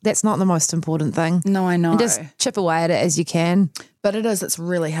 that's not the most important thing. No, I know. And just chip away at it as you can. But it's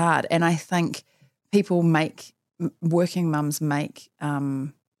really hard. And I think people working mums make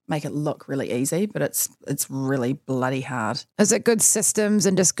it look really easy, but it's really bloody hard. Is it good systems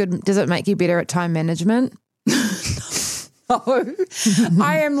and just good? Does it make you better at time management?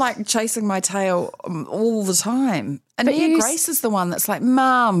 I am like chasing my tail all the time. And Nia Grace is the one that's like,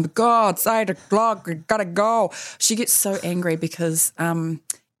 Mum, God, it's 8 o'clock, we gotta go. She gets so angry because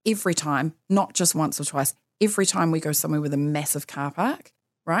every time, not just once or twice, every time we go somewhere with a massive car park,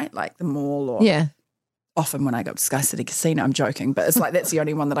 right, like the mall or often when I go to Sky City Casino, I'm joking, but it's like that's the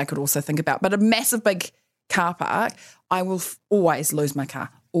only one that I could also think about. But a massive big car park, I will always lose my car.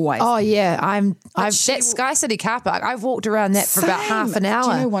 Always. Oh yeah, that Sky City car park. I've walked around that for about half an hour. Do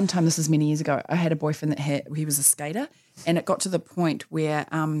you know one time, this was many years ago, I had a boyfriend he was a skater, and it got to the point where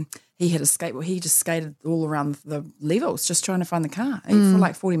he had a skateboard. He just skated all around the levels, just trying to find the car. And for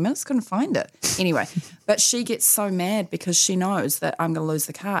like 40 minutes, couldn't find it. Anyway, but she gets so mad because she knows that I'm going to lose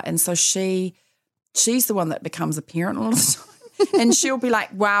the car, and so she's the one that becomes a parent all the time. And she'll be like,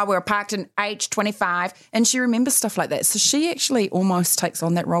 wow, we're parked in H25. And she remembers stuff like that. So she actually almost takes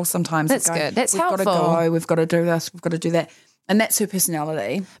on that role sometimes. That's good. That's helpful. We've got to go. We've got to do this. We've got to do that. And that's her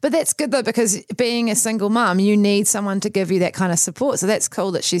personality. But that's good though, because being a single mum, you need someone to give you that kind of support. So that's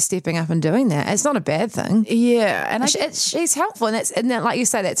cool that she's stepping up and doing that. It's not a bad thing. Yeah. And she's helpful. And that, like you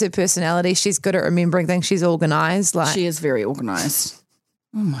say, that's her personality. She's good at remembering things. She's organised. She is very organised.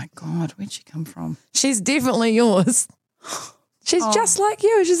 Oh my God, where'd she come from? She's definitely yours. She's just like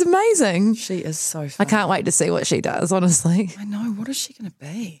you. She's amazing. She is so funny. I can't wait to see what she does, honestly. I know. What is she going to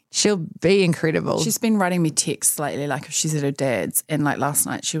be? She'll be incredible. She's been writing me texts lately, like if she's at her dad's. And like last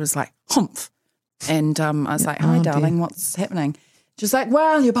night she was like, humph. And I was like, hi, darling, what's happening? She's like,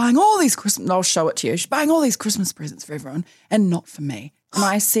 well, you're buying all these Christmas, I'll show it to you. She's buying all these Christmas presents for everyone and not for me. And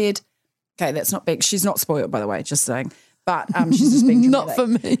I said, okay, that's not big. She's not spoiled, by the way, just saying. But she's just being dramatic. Not for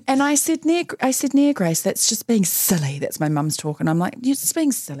me. And I said, Nia Grace, that's just being silly. That's my mum's talk. And I'm like, you're just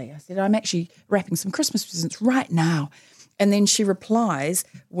being silly. I said, I'm actually wrapping some Christmas presents right now. And then she replies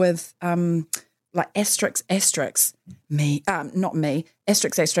with like asterisk, me, not me,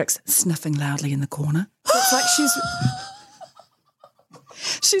 asterisk, sniffing loudly in the corner. So it's like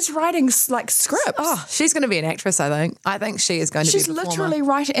she's writing like scripts. Oh, she's going to be an actress, I think. I think she is going to be a performer. She's literally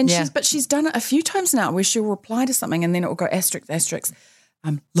writing, and but she's done it a few times now where she'll reply to something and then it will go asterisk,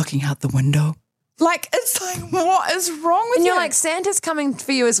 I'm looking out the window. Like, it's like, what is wrong with you? And you're like, Santa's coming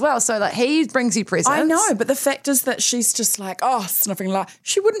for you as well. So, like, he brings you presents. I know, but the fact is that she's just like, sniffing loud.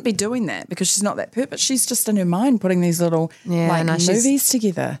 She wouldn't be doing that because she's not that purpose. She's just in her mind putting these little movies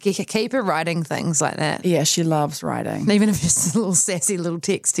together. Keep her writing things like that. Yeah, she loves writing. Even if it's just a little sassy little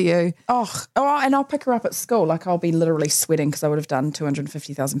text to you. Oh, and I'll pick her up at school. Like, I'll be literally sweating because I would have done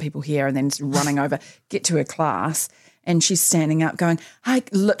 250,000 people here and then running over, get to her class. And she's standing up going, hi,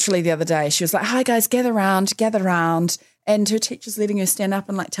 literally the other day, she was like, hi guys, gather round. And her teacher's letting her stand up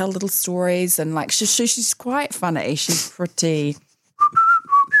and like tell little stories. And like, she's quite funny. She's pretty,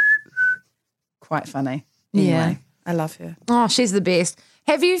 quite funny. Anyway, yeah. I love her. Oh, she's the best.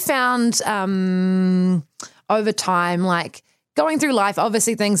 Have you found over time, like going through life,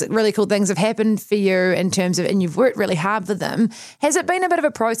 obviously really cool things have happened for you in terms of, and you've worked really hard for them. Has it been a bit of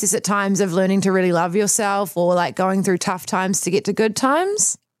a process at times of learning to really love yourself or like going through tough times to get to good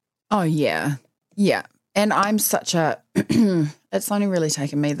times? Oh, yeah. Yeah. And I'm such it's only really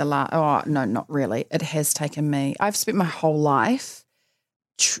taken me no, not really. It has taken me. I've spent my whole life.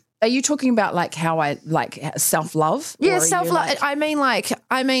 Are you talking about like how I like self-love? Yeah, self-love. I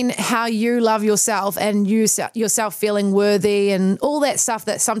mean how you love yourself and yourself feeling worthy and all that stuff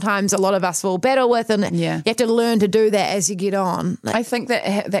that sometimes a lot of us will battle with, and you have to learn to do that as you get on. I think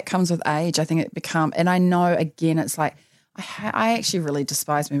that comes with age. I think and I know again it's like I actually really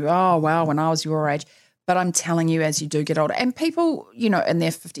despise me. Oh, wow, when I was your age. But I'm telling you, as you do get older, and people, you know, in their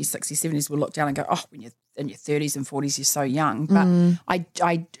 50s, 60s, 70s will look down and go, oh, when you're in your 30s and 40s, you're so young. But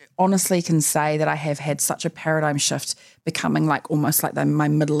I honestly can say that I have had such a paradigm shift becoming like almost like my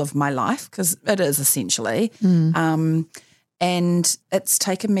middle of my life, because it is essentially. And it's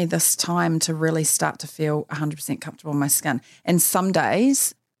taken me this time to really start to feel 100% comfortable in my skin. And some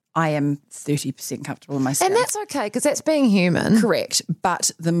days I am 30% comfortable in my skin. And that's okay, because that's being human. Correct.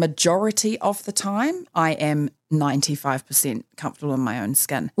 But the majority of the time, I am 95% comfortable in my own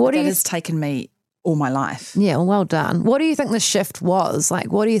skin. That has taken me all my life. Yeah, well done. What do you think the shift was? Like,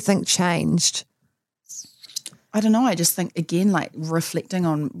 what do you think changed? I don't know. I just think, again, like reflecting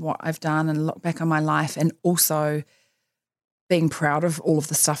on what I've done and look back on my life, and also being proud of all of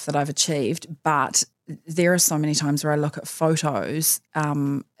the stuff that I've achieved. But there are so many times where I look at photos,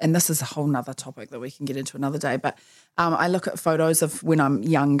 and this is a whole nother topic that we can get into another day, but I look at photos of when I'm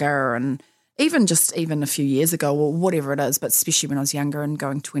younger and even a few years ago or whatever it is, but especially when I was younger and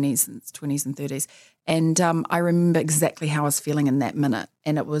going 20s and 30s. And I remember exactly how I was feeling in that minute.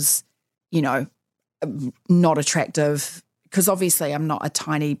 And it was, you know, not attractive, because obviously I'm not a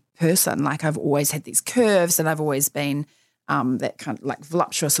tiny person. Like I've always had these curves and I've always been that kind of like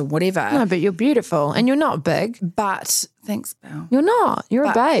voluptuous or whatever. No, but you're beautiful and you're not big. But thanks, Belle. You're not. You're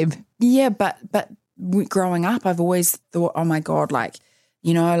a babe. Yeah, but growing up, I've always thought, oh my God, like,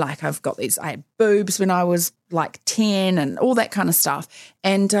 you know, like I had boobs when I was like 10 and all that kind of stuff.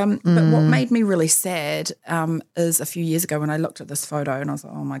 And but what made me really sad is a few years ago when I looked at this photo and I was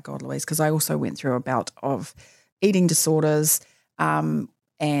like, oh my God, Louise, because I also went through a bout of eating disorders and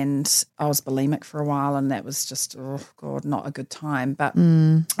I was bulimic for a while and that was just, oh God, not a good time. But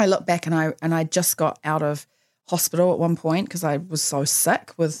I look back and I just got out of hospital at one point because I was so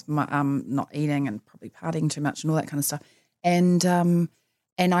sick with my not eating and probably partying too much and all that kind of stuff.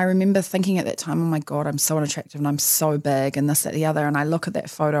 And I remember thinking at that time, oh my God, I'm so unattractive and I'm so big and this, that, the other. And I look at that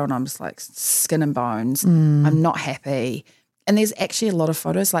photo and I'm just like skin and bones. I'm not happy. And there's actually a lot of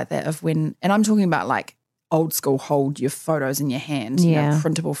photos like that of when, and I'm talking about like old school, hold your photos in your hand, you know,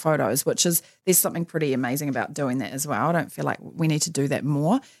 printable photos, which is, there's something pretty amazing about doing that as well. I don't feel like we need to do that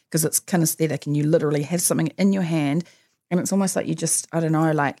more because it's kinesthetic and you literally have something in your hand and it's almost like you just, I don't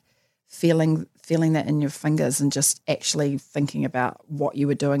know, like feeling that in your fingers and just actually thinking about what you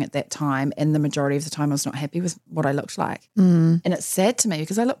were doing at that time. And the majority of the time I was not happy with what I looked like. And it's sad to me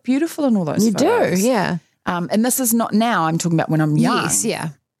because I look beautiful in all those photos. You do, yeah. And this is not now, I'm talking about when I'm young. Yes, yeah.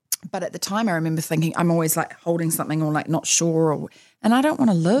 But at the time I remember thinking I'm always like holding something or like not sure and I don't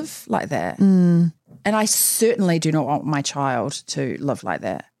want to live like that. And I certainly do not want my child to live like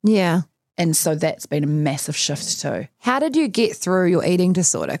that. Yeah. And so that's been a massive shift too. How did you get through your eating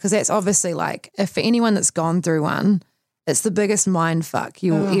disorder? Because that's obviously like, if for anyone that's gone through one, it's the biggest mind fuck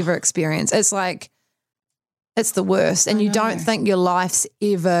you will ever experience. It's like, it's the worst. And you don't think your life's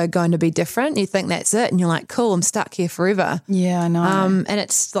ever going to be different. You think that's it. And you're like, cool, I'm stuck here forever. Yeah, I know. And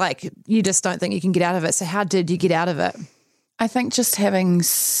it's like, you just don't think you can get out of it. So how did you get out of it? I think just having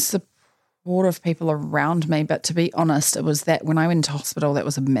supportive people around me. But to be honest, it was that when I went into hospital, that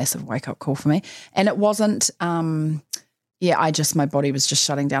was a massive wake-up call for me. And it wasn't, my body was just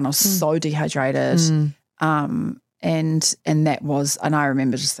shutting down. I was so dehydrated. And that was, and I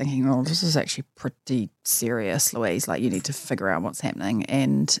remember just thinking, oh, this is actually pretty serious, Louise. Like, you need to figure out what's happening.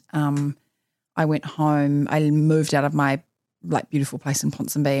 And I went home. I moved out of my like beautiful place in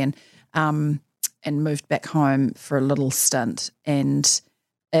Ponsonby and moved back home for a little stint. And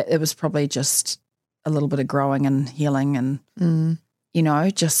it was probably just a little bit of growing and healing and you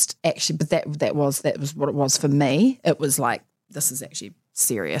know, just actually. But that was what it was for me. It was like, this is actually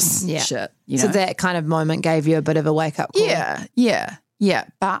serious shit. You know? So that kind of moment gave you a bit of a wake up call. Yeah.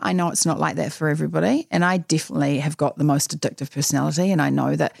 But I know it's not like that for everybody. And I definitely have got the most addictive personality. And I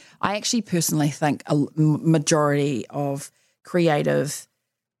know that I actually personally think a majority of creative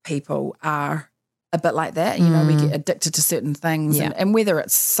people are a bit like that. You know, we get addicted to certain things and whether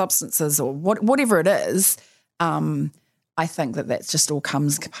it's substances or whatever it is, I think that just all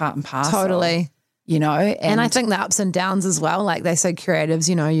comes part and parcel. Totally. You know, and I think the ups and downs as well. Like they say, creatives,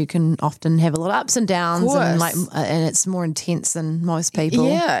 you know, you can often have a lot of ups and downs, and it's more intense than most people.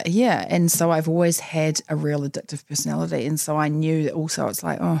 Yeah. And so I've always had a real addictive personality, and so I knew that also it's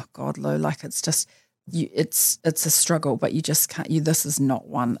like, oh God, Lou, like it's just it's a struggle, but you just can't. This is not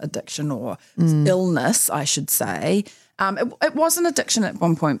one addiction or illness, I should say. It was an addiction at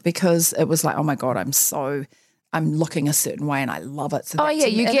one point because it was like, oh my God, I'm looking a certain way and I love it. So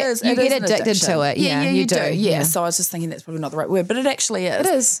you get addicted to it. Yeah, you do. Yeah. So I was just thinking that's probably not the right word, but it actually is.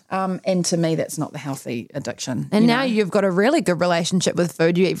 It is. And to me, that's not the healthy addiction. And now you've got a really good relationship with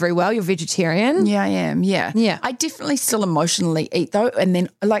food. You eat very well. You're vegetarian. Yeah, I am. Yeah. I definitely still emotionally eat though. And then,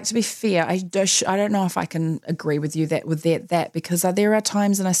 like, to be fair, I don't know if I can agree with you that because there are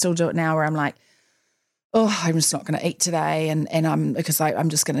times, and I still do it now, where I'm like, oh, I'm just not going to eat today and I'm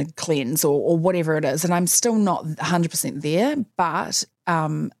just going to cleanse or whatever it is. And I'm still not 100% there, but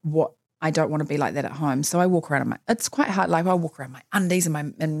what I don't want to be like that at home. So I walk around it's quite hard. Like I walk around my undies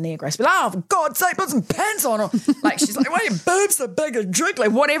and Nia Grace be like, oh, for God's sake, put some pants on. Or like, she's like, why are your boobs so big and drink?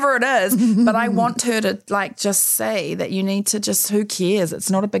 Like whatever it is. But I want her to like just say that you need to just, who cares?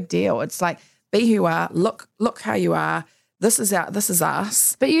 It's not a big deal. It's like, be who you are, look how you are. This is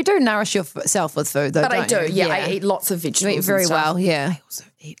us. But you do nourish yourself with food, though, but don't I do, you? yeah. I eat lots of vegetables. You eat very well, yeah. I also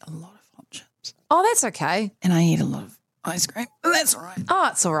eat a lot of hot chips. Oh, that's okay. And I eat a lot of ice cream. That's all right. Oh,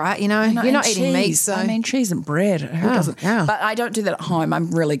 it's all right. You know, you're not eating meat, so. I mean, cheese and bread. Who doesn't? Yeah. But I don't do that at home.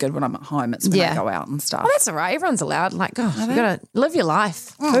 I'm really good when I'm at home. It's when I go out and stuff. Oh, that's all right. Everyone's allowed. Like, gosh, you got to live your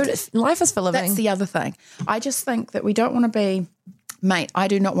life. Life is for living. That's the other thing. I just think that we don't want to be, mate, I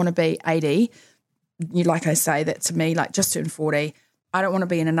do not want to be 80. Like I say, that to me, like just turned 40. I don't want to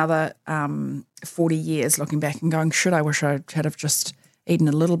be in another 40 years looking back and going, I wish I had have just eaten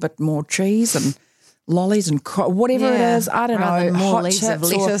a little bit more cheese and lollies and whatever it is. I don't know. More hot leaves of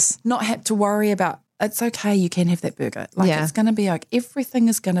chips, lettuce. or not have to worry about. It's okay. You can have that burger. It's going to be okay. Everything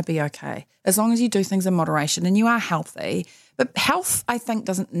is going to be okay as long as you do things in moderation and you are healthy. But health, I think,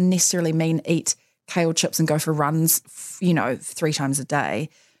 doesn't necessarily mean eat kale chips and go for runs, 3 times a day.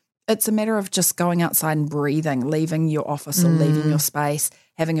 It's a matter of just going outside and breathing, leaving your office or leaving your space,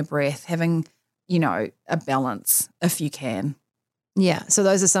 having a breath, having, a balance if you can. Yeah. So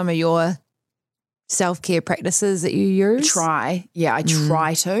those are some of your self-care practices that you use? Try. Yeah, I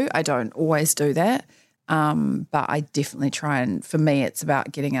try to. I don't always do that. But I definitely try. And for me, it's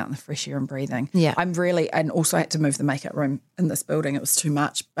about getting out in the fresh air and breathing. Yeah. And also I had to move the makeup room in this building. It was too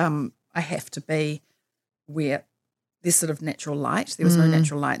much. I have to be where there's sort of natural light. There was no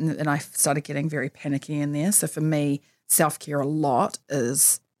natural light, and I started getting very panicky in there. So for me, self-care a lot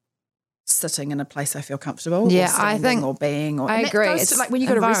is sitting in a place I feel comfortable. Yeah, or I think or being. Or, I agree. It's like when you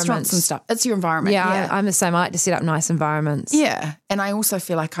go to restaurants and stuff. It's your environment. Yeah, I'm the same. I like to set up nice environments. Yeah, and I also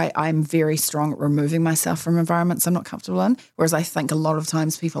feel like I'm very strong at removing myself from environments I'm not comfortable in, whereas I think a lot of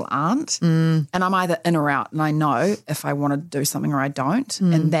times people aren't. And I'm either in or out, and I know if I want to do something or I don't,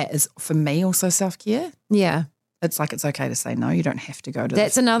 and that is for me also self-care. Yeah. It's like it's okay to say no. You don't have to go to.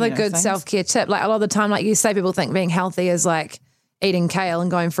 That's another good things. self-care tip. Like a lot of the time, like you say, people think being healthy is like eating kale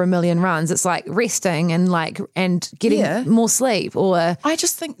and going for a million runs. It's like resting and getting more sleep, or I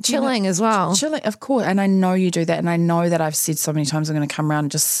just think chilling as well. Chilling, of course. And I know you do that, and I know that I've said so many times I'm going to come around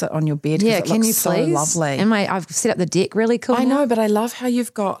and just sit on your bed. Yeah, it can looks you so please? lovely. And I've set up the deck really cool. I now. know, but I love how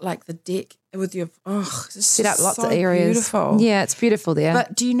you've got like the deck with your it's Set up lots so of areas. Beautiful. Yeah, it's beautiful there.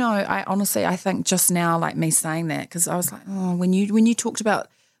 But do you know? I think just now, like me saying that, because I was like, oh, when you talked about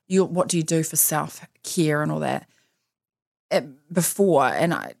what do you do for self care and all that before,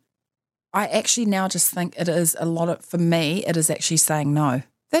 and I actually now just think it is a lot of, for me, it is actually saying no.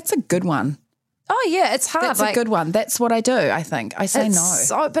 That's a good one. Oh yeah, it's hard. That's a good one. That's what I do. I think I say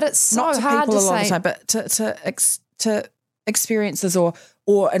no. But it's so Not to hard people to a lot say. of the time, but to experiences or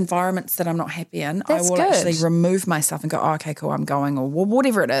environments that I'm not happy in, That's I will good. actually remove myself and go, oh, okay, cool, I'm going, or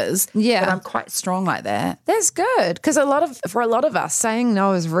whatever it is. Yeah. But I'm quite strong like that. That's good, because for a lot of us, saying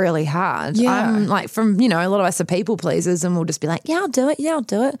no is really hard. Yeah. I'm like, a lot of us are people pleasers, and we'll just be like, yeah, I'll do it. Yeah, I'll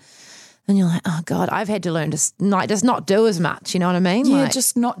do it. And you're like, oh God, I've had to learn to just not do as much. You know what I mean? Yeah, Like,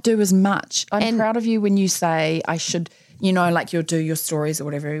 just not do as much. I'm proud of you when you say I should, like you'll do your stories or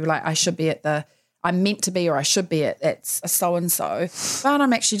whatever. You're like, I should be I'm meant to be, or I should be at so-and-so, but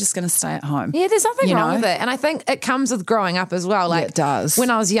I'm actually just going to stay at home. Yeah, there's nothing wrong know? with it. And I think it comes with growing up as well. Like it does.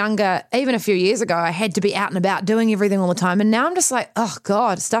 When I was younger, even a few years ago, I had to be out and about doing everything all the time. And now I'm just like, oh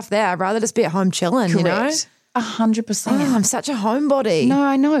God, stuff there. I'd rather just be at home chilling, Correct. 100%. Oh, I'm such a homebody. No,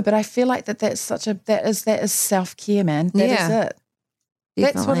 I know, but I feel like that is self-care, man. That is it.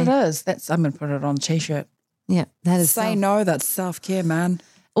 That's what it is. I'm going to put it on a t-shirt. Yeah, that is Say no, that's self-care, man.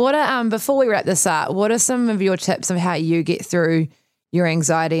 What are, before we wrap this up, what are some of your tips of how you get through your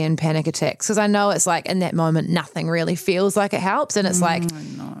anxiety and panic attacks? Because I know it's like in that moment, nothing really feels like it helps. And it's like,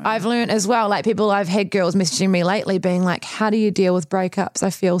 I've learned as well, like I've had girls messaging me lately being like, how do you deal with breakups? I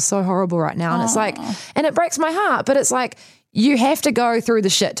feel so horrible right now. And it's like, and it breaks my heart, but it's like, you have to go through the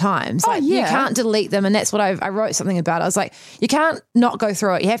shit times. Like you can't delete them. And that's what I wrote something about. I was like, you can't not go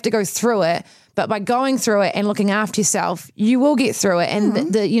through it. You have to go through it. But by going through it and looking after yourself, you will get through it.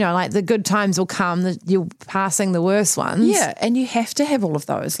 And the good times will come, you're passing the worst ones. Yeah. And you have to have all of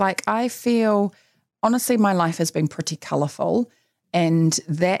those. Like I feel, honestly, my life has been pretty colourful, and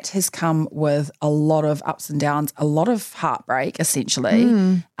that has come with a lot of ups and downs, a lot of heartbreak,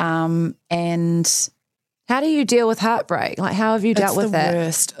 essentially. And how do you deal with heartbreak? Like, how have you dealt with that?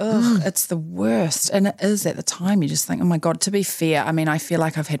 It's the worst. It's the worst. And it is at the time. You just think, oh, my God, to be fair, I mean, I feel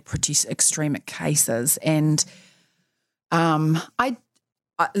like I've had pretty extreme cases. And I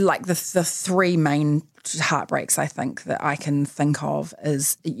like the three main heartbreaks I think that I can think of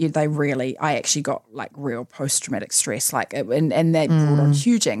is I actually got like real post-traumatic stress, like and that brought on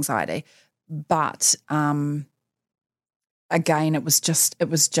huge anxiety. But again, it was just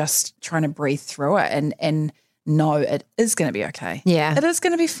trying to breathe through it and know it is going to be okay. Yeah. It is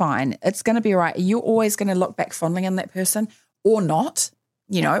going to be fine. It's going to be all right. You're always going to look back fondly on that person or not,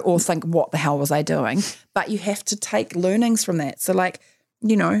 or think, what the hell was I doing? But you have to take learnings from that. So like,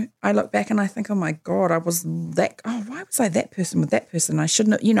 I look back and I think, oh my God, why was I that person with that person? I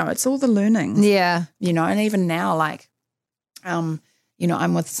shouldn't have, it's all the learnings. Yeah. And even now, like, I'm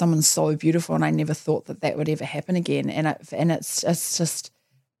with someone so beautiful, and I never thought that would ever happen again. And it's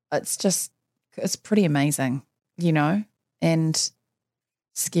pretty amazing, and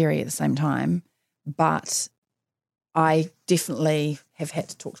scary at the same time. But I definitely have had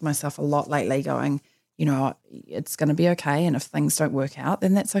to talk to myself a lot lately going, you know, it's going to be okay. And if things don't work out,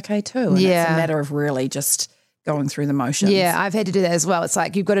 then that's okay too. And it's a matter of really just going through the motions. Yeah, I've had to do that as well. It's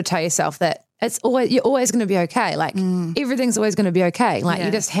like you've got to tell yourself that you're always going to be okay. Like everything's always going to be okay. Like you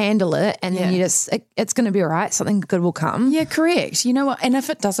just handle it and then it's going to be all right. Something good will come. Yeah, correct. You know what? And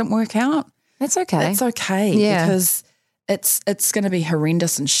if it doesn't work out, that's okay. It's okay because it's going to be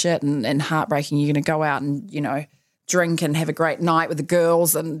horrendous and shit and heartbreaking. You're going to go out and, you know, drink and have a great night with the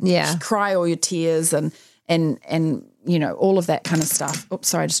girls and cry all your tears and you know, all of that kind of stuff. Oops,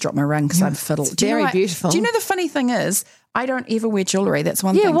 sorry, I just dropped my ring because I'm fiddled. Very beautiful. Do you know the funny thing is I don't ever wear jewellery. That's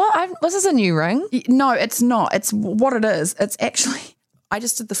one thing. Yeah, what? Was this a new ring? No, it's not. It's what it is. It's actually, I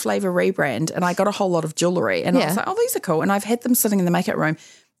just did the Flavour rebrand and I got a whole lot of jewellery and I was like, oh, these are cool. And I've had them sitting in the makeup room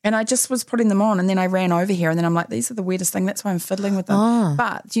and I just was putting them on and then I ran over here and then I'm like, these are the weirdest thing. That's why I'm fiddling with them. Oh.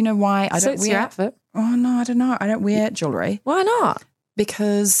 But do you know why I don't wear your outfit? Oh, no, I don't know. I don't wear jewellery. Why not?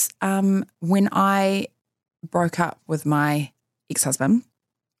 Because when I broke up with my ex-husband,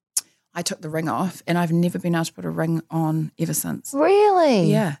 I took the ring off and I've never been able to put a ring on ever since.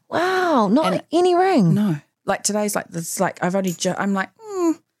 Really? Yeah. Wow. Not any ring? No. Like today's like this, like I've only, I'm like,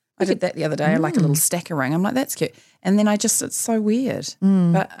 I did that the other day, like a little stacker ring. I'm like, that's cute. And then it's so weird.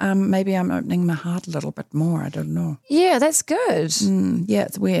 But maybe I'm opening my heart a little bit more. I don't know. Yeah, that's good. Yeah,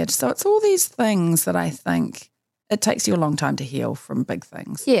 it's weird. So it's all these things that I think it takes you a long time to heal from big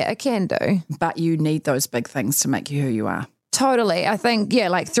things. Yeah, it can do. But you need those big things to make you who you are. Totally. I think,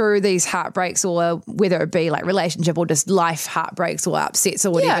 like through these heartbreaks or whether it be like relationship or just life heartbreaks or upsets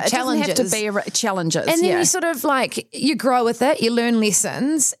or whatever, challenges. It doesn't have to be challenges. And then you sort of like, you grow with it, you learn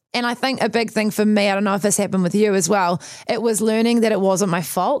lessons. And I think a big thing for me, I don't know if this happened with you as well, it was learning that it wasn't my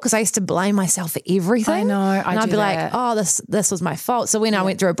fault because I used to blame myself for everything. I know. And I'd be like, oh, this was my fault. So when I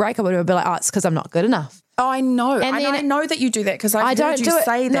went through a breakup, I would be like, oh, it's because I'm not good enough. Oh, I know. And I know that you do that because I've heard you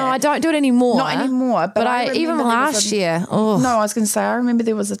say that. No, I don't do it anymore. Not anymore. But I even last year. Oh. No, I was going to say, I remember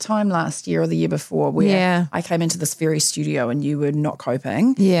there was a time last year or the year before where I came into this very studio and you were not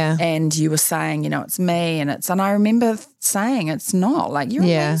coping. Yeah. And you were saying, you know, it's me and I remember saying it's not. Like, you're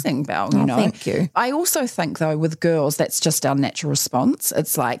amazing, Belle, you know. Thank you. I also think, though, with girls, that's just our natural response.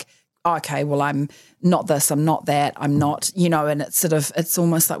 It's like, okay, well, I'm not this, I'm not that, I'm not, you know, and it's sort of, it's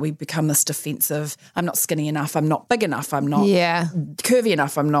almost like we become this defensive, I'm not skinny enough, I'm not big enough, I'm not curvy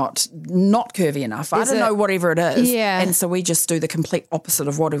enough, I'm not curvy enough. I don't know, whatever it is. Yeah. And so we just do the complete opposite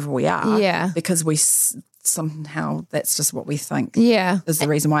of whatever we are. Yeah. Because we somehow that's just what we think is the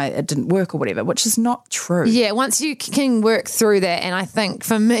reason why it didn't work or whatever, which is not true. Yeah, once you can work through that, and I think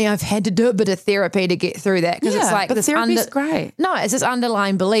for me, I've had to do a bit of therapy to get through that because it's like but therapy's great. No, it's this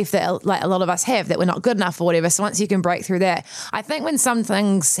underlying belief that like a lot of us have that we're not good enough or whatever. So once you can break through that, I think when some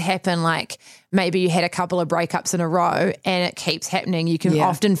things happen, like maybe you had a couple of breakups in a row and it keeps happening, you can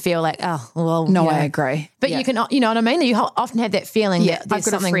often feel like, oh, well, no, I agree. But you can, you know what I mean? You often have that feeling that there's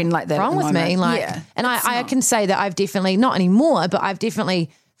I've got something a friend like that wrong with me. Like, and I can say that I've definitely, not anymore, but I've definitely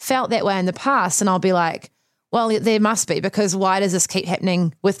felt that way in the past. And I'll be like, well, there must be, because why does this keep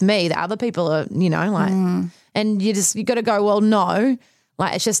happening with me? The other people are, you know, like, and you got to go, well, no.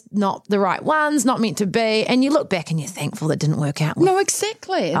 Like, it's just not the right ones, not meant to be. And you look back and you're thankful that didn't work out. No,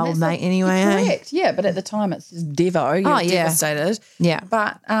 exactly. Old mate anyway. Correct. Yeah, but at the time it's just devo. You're devastated. Yeah.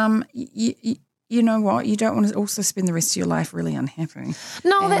 But you know what? You don't want to also spend the rest of your life really unhappy.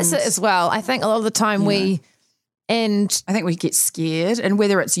 No, that's it as well. I think a lot of the time I think we get scared, and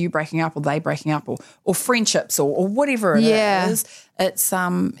whether it's you breaking up or they breaking up or friendships or whatever it is, it's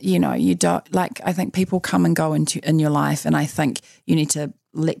you know, you don't, like, I think people come and go in your life, and I think you need to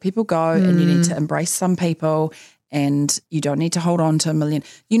let people go and you need to embrace some people, and you don't need to hold on to a million.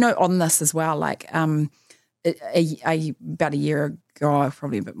 You know, on this as well, like about a year ago,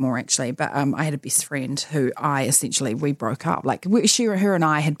 probably a bit more actually, but I had a best friend who we broke up. Like her and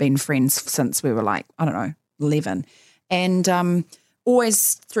I had been friends since we were like, I don't know, 11, and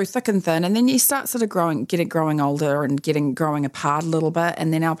always through thick and thin, and then you start sort of growing older and growing apart a little bit,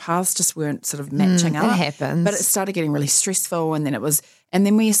 and then our paths just weren't sort of matching up. It happens. But it started getting really stressful, and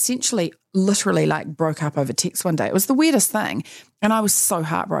then we essentially literally like broke up over text one day. It was the weirdest thing, and I was so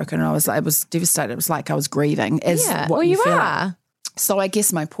heartbroken, and I was devastated. It was like I was grieving you feel are. Like. So I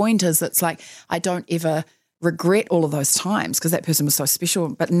guess my point is, it's like I don't ever regret all of those times because that person was so special.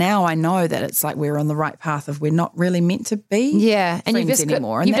 But now I know that it's like we're on the right path of we're not really meant to be and you've just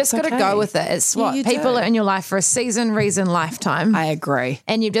anymore. You've just got to go with it. It's what people are in your life for a season, reason, lifetime. I agree.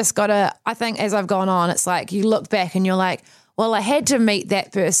 And you've just got to, I think as I've gone on, it's like you look back and you're like, well, I had to meet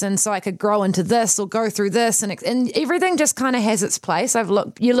that person so I could grow into this or go through this, and everything just kind of has its place.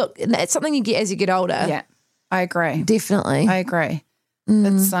 It's something you get as you get older. Yeah, I agree. Definitely. I agree.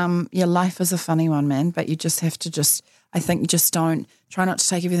 It's your life is a funny one, man, but you just have to I think you just try not to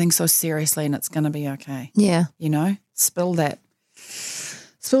take everything so seriously, and it's going to be okay. Yeah. You know, spill that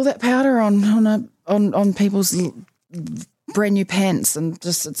powder on people's brand new pants, and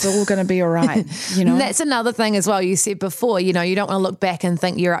just it's all going to be all right. You know, and that's another thing as well. You said before, you know, you don't want to look back and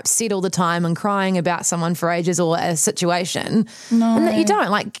think you're upset all the time and crying about someone for ages or a situation. No, and that you don't.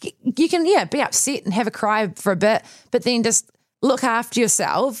 Like you can, be upset and have a cry for a bit, but then just look after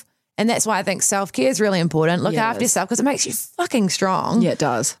yourself. And that's why I think self-care is really important. Look after yourself because it makes you fucking strong. Yeah, it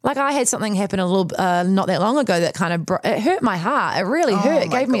does. Like I had something happen a little not that long ago that kind of it hurt my heart. It really hurt. It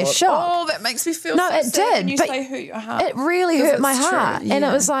gave me a shock. Oh, that makes me feel no, so it sad did. when you but say hurt your heart. It really hurt my heart. Yeah. And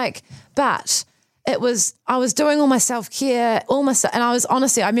it was like, but I was doing all my self-care, and I was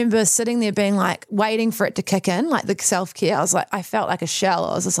honestly, I remember sitting there being like, waiting for it to kick in, like the self-care. I was like, I felt like a shell.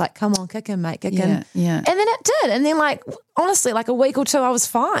 I was just like, come on, kick in, mate, kick in. Yeah. And then it did. And then like, honestly, like a week or two, I was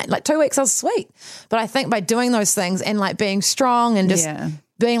fine. Like 2 weeks, I was sweet. But I think by doing those things and like being strong and just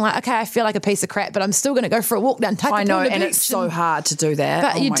being like, okay, I feel like a piece of crap, but I'm still going to go for a walk down. I know, and it's so hard to do that.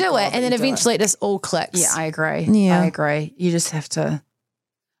 But you do it, and then eventually it just all clicks. Yeah, I agree. Yeah. I agree. You just have to.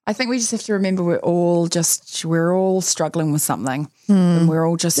 I think we just have to remember we're all struggling with something, and we're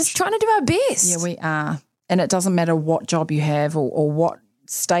all just trying to do our best. Yeah, we are, and it doesn't matter what job you have or what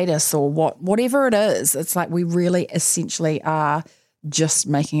status or whatever it is. It's like we really essentially are just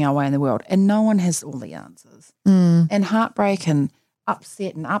making our way in the world, and no one has all the answers. And heartbreak and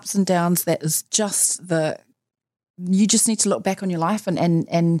upset and ups and downs. That is just you just need to look back on your life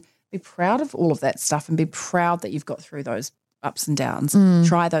and be proud of all of that stuff, and be proud that you've got through those ups and downs.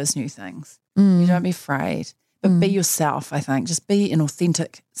 Try those new things. You don't be afraid, but be yourself. I think just be an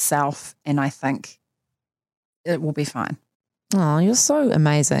authentic self, and I think it will be fine. Oh, you're so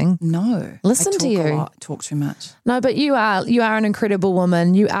amazing. No, listen to you. A lot, talk too much. No, but you are an incredible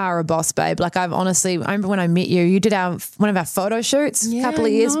woman. You are a boss, babe. Like I remember when I met you. You did one of our photo shoots a couple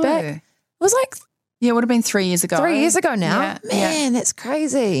of years back. It was like. Yeah, it would have been 3 years ago. 3 years ago now? Yeah, Man, that's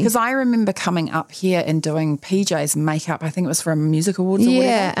crazy. Because I remember coming up here and doing PJ's makeup. I think it was for a music awards or whatever.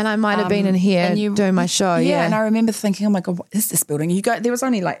 Yeah, and I might have been in here doing my show. Yeah, and I remember thinking, oh my God, what is this building? There was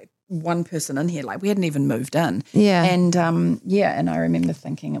only like one person in here. Like we hadn't even moved in. Yeah. And and I remember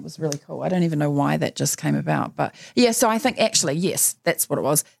thinking it was really cool. I don't even know why that just came about. But yeah, so I think actually, yes, that's what it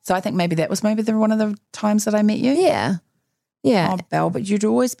was. So I think maybe that was one of the times that I met you. Yeah. Yeah. Oh, Belle, but you'd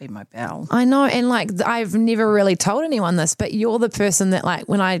always be my Belle. I know. And like, I've never really told anyone this, but you're the person that like,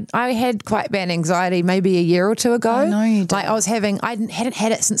 when I had quite bad anxiety maybe a year or two ago. I know you did. Like I hadn't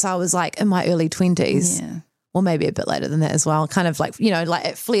had it since I was like in my early 20s. Yeah. Or maybe a bit later than that as well. Kind of like, like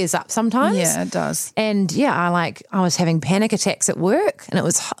it flares up sometimes. Yeah, it does. And yeah, I was having panic attacks at work, and it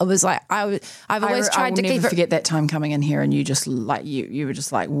was like I've always tried to keep it. I'll never forget that time coming in here, and you just like you were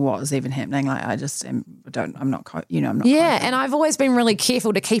just like, what is even happening? Like I'm not. Yeah, and I've always been really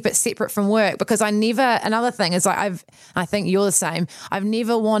careful to keep it separate from work, because another thing is like I think you're the same. I've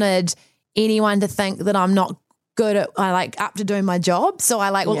never wanted anyone to think that I'm not good at up to doing my job, so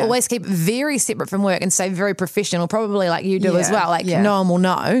I will always keep it very separate from work and stay very professional, probably like you do as well. No one will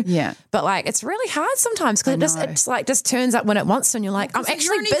know. Yeah, but like it's really hard sometimes because it just turns up when it wants to, and you're like, I'm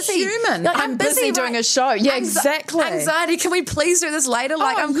actually busy. Human. Like, I'm busy doing a show. Yeah, exactly. Anxiety. Can we please do this later?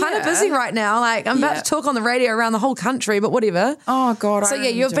 Like I'm kind of busy right now. Like I'm about to talk on the radio around the whole country, but whatever. Oh God. So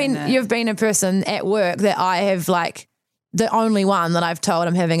you've been a person at work that I have like the only one that I've told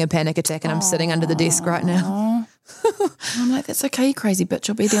I'm having a panic attack and I'm sitting under the desk right now. I'm like, that's okay, you crazy bitch.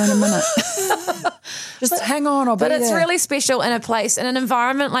 I'll be there in a minute. Just hang on, I'll be there. But it's really special in a place, in an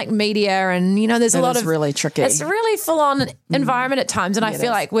environment like media, and there's a lot of really tricky. It's a really full on environment at times, and I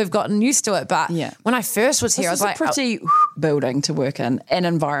feel like we've gotten used to it. But when I first was here, I was like, pretty building to work in, an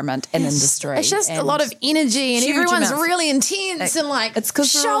environment, an industry. It's just a lot of energy, and everyone's really intense and like it's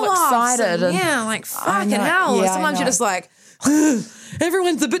because they're all excited. And like fucking hell. Yeah, sometimes you're just like.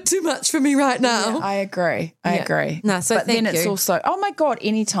 Everyone's a bit too much for me right now. Yeah, I agree. No, so but then it's also, oh my God,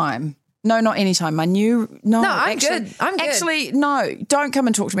 anytime. No, not anytime. I'm good. Actually, no, don't come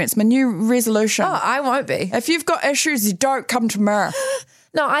and talk to me. It's my new resolution. Oh, I won't be. If you've got issues, you don't come to me.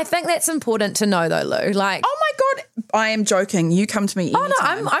 No, I think that's important to know though, Lou. Like, oh my God, I am joking. You come to me anytime.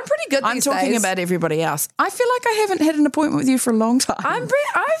 Oh no, I'm pretty good. I'm talking about everybody else. I feel like I haven't had an appointment with you for a long time. I'm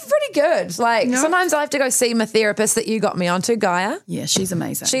pretty good. Like sometimes I have to go see my therapist that you got me onto, Gaia. Yeah, she's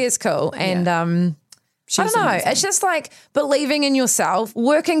amazing. She is cool, and I don't know. Amazing. It's just like believing in yourself,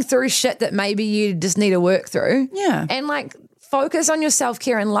 working through shit that maybe you just need to work through. Yeah, and like focus on your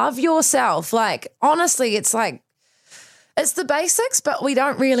self-care and love yourself. Like, honestly, it's like, it's the basics, but we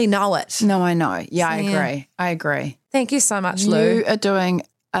don't really know it. No, I know. Yeah, I agree. Thank you so much, Lou. You are doing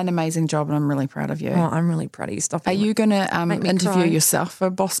an amazing job and I'm really proud of you. Oh, I'm really proud of you. Stop. Are you going to interview yourself for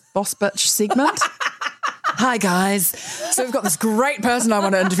Boss Bitch segment? Hi, guys. So we've got this great person I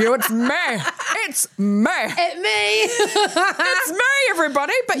want to interview. It's me. It's me. It's me,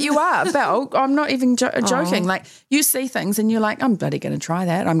 everybody. But you are, Belle. I'm not even joking. Like, you see things and you're like, I'm bloody going to try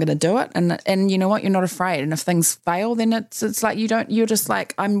that. I'm going to do it. And you know what? You're not afraid. And if things fail, then it's like you're just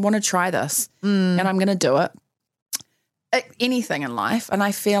like, I want to try this and I'm going to do it. Anything in life. And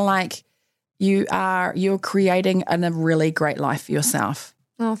I feel like you're creating a really great life for yourself.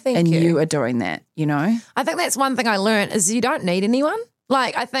 Oh, thank you. And you are doing that, you know? I think that's one thing I learned is you don't need anyone.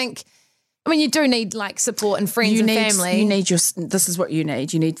 Like, you do need like support and friends and family. This is what you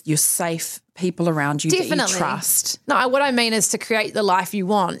need. You need your safe people around you that you trust. No, what I mean is to create the life you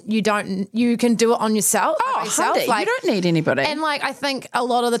want. You can do it on yourself. Oh, honey, you don't need anybody. And like, I think a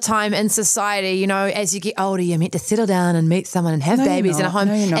lot of the time in society, you know, as you get older, you're meant to settle down and meet someone and have babies in a home.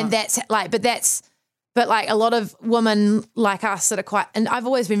 And that's like, but like a lot of women like us that are quite, and I've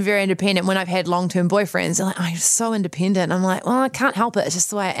always been very independent when I've had long-term boyfriends. They're like, oh, you're so independent. I'm like, well, I can't help it. It's just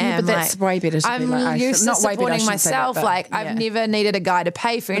the way I am. Yeah, but that's way better to be like, I'm used to supporting myself. I've never needed a guy to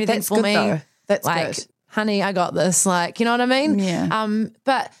pay for anything for me. Though. That's like, good. Honey, I got this. Like, you know what I mean? Yeah.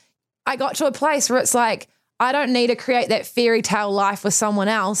 But I got to a place where it's like, I don't need to create that fairy tale life with someone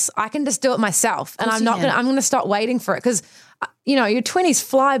else. I can just do it myself. And I'm going to stop waiting for it because, you know, your 20s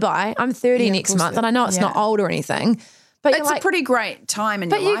fly by. I'm 30 next month and I know it's not old or anything. But it's a pretty great time in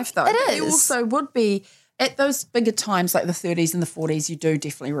your life though. It is. You also would be at those bigger times like the 30s and the 40s, you do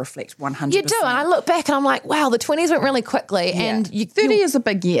definitely reflect 100%. You do. And I look back and I'm like, wow, the 20s went really quickly. Yeah. And 30 is a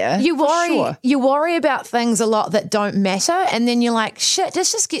big year. You worry about things a lot that don't matter. And then you're like, shit,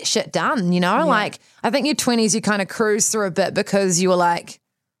 let's just get shit done, you know? Yeah. Like, I think your 20s, you kind of cruise through a bit because you were like,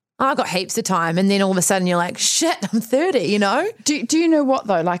 oh, I've got heaps of time. And then all of a sudden you're like, shit, I'm 30, you know? Do you know what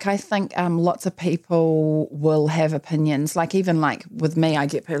though? Like, I think lots of people will have opinions. Like, even like with me, I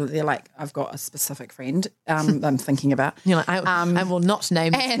get people, they're like, I've got a specific friend I'm thinking about. You're like, I will not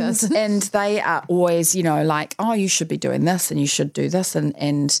name this person. And they are always, you know, like, oh, you should be doing this and you should do this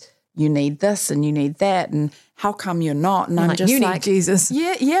and you need this and you need that. And how come you're not? And I'm just you like, need Jesus.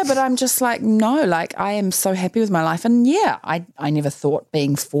 Yeah, but I'm just like, no, like I am so happy with my life. And yeah, I never thought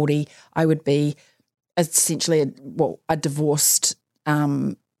being 40, I would be essentially a divorced,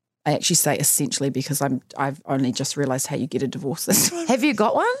 I actually say essentially because I've only just realised how you get a divorce. Have you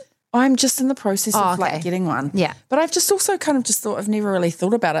got one? I'm just in the process of like getting one. Yeah. But I've just also kind of just thought, I've never really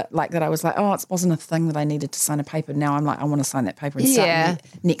thought about it like that. I was like, oh, it wasn't a thing that I needed to sign a paper. Now I'm like, I want to sign that paper and start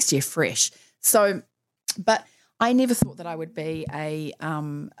next year fresh. So, but I never thought that I would be a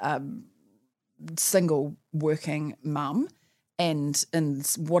single working mum and in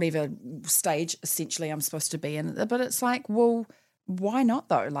whatever stage essentially I'm supposed to be in. But it's like, well, why not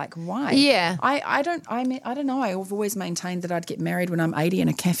though? Like, why? Yeah. I don't know. I've always maintained that I'd get married when I'm 80 in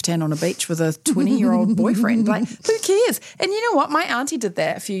a caftan on a beach with a 20-year-old boyfriend. Like, who cares? And you know what? My auntie did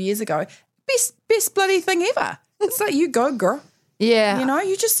that a few years ago. Best bloody thing ever. It's like, you go, girl. Yeah. You know,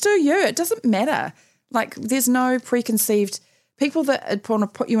 you just do you. It doesn't matter. Like, there's no preconceived people that want to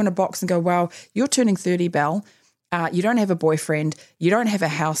put you in a box and go, well, you're turning 30, Belle. You don't have a boyfriend. You don't have a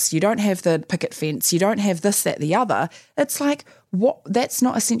house. You don't have the picket fence. You don't have this, that, the other. It's like, what? That's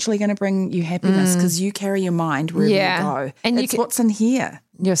not essentially going to bring you happiness because you carry your mind wherever you go. And it's what's in here.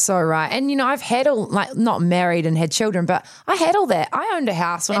 You're so right. And, you know, I've had not married and had children, but I had all that. I owned a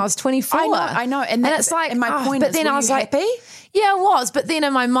house when I was 24. I know. And it's like, and my point is, I was happy? Yeah, it was. But then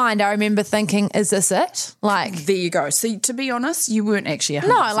in my mind, I remember thinking, is this it? Like, there you go. So to be honest, you weren't actually 100%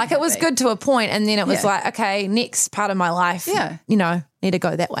 No, like happy. It was good to a point, and then it was like, okay, next part of my life, you know, need to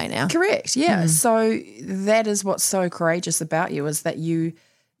go that way now. Correct, yeah. So that is what's so courageous about you is that you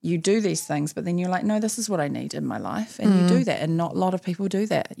do these things, but then you're like, no, this is what I need in my life, and you do that, and not a lot of people do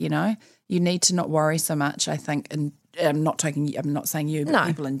that, you know. You need to not worry so much, I think, and I'm not saying you, but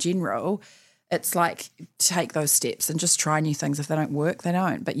people in general. It's like, take those steps and just try new things. If they don't work, they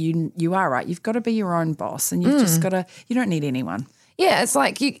don't. But you are right. You've got to be your own boss, and you've just got to. You don't need anyone. Yeah, it's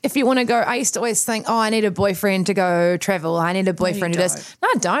like if you want to go, I used to always think, I need a boyfriend to go travel. I need a boyfriend who does. No,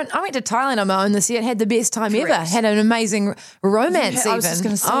 I don't. I went to Thailand on my own this year and had the best time ever. Had an amazing romance even. I was just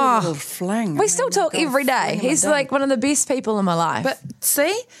going to say a little fling. We still talk every day. He's like one of the best people in my life. But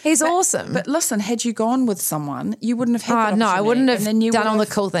see? He's awesome. But listen, had you gone with someone, you wouldn't have had that no, I wouldn't have done all the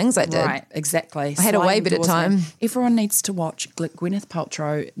cool things I did. Right, exactly. I had a way better time. Everyone needs to watch Gwyneth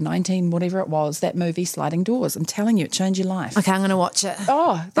Paltrow, 19, whatever it was, that movie, Sliding Doors. I'm telling you, it changed your life. Okay, I'm going to watch it.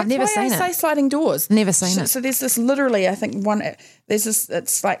 Oh, I've never seen it. I say Sliding Doors. Never seen it. So there's this literally, I think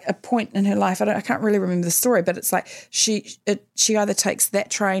it's like a point in her life. I can't really remember the story, but it's like she either takes that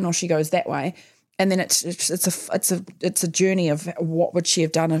train or she goes that way. And then it's a journey of what would she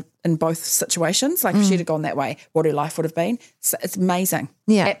have done in both situations. Like if she'd have gone that way, what her life would have been. So it's amazing.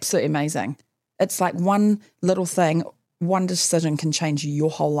 Yeah. Absolutely amazing. It's like one little thing, one decision can change your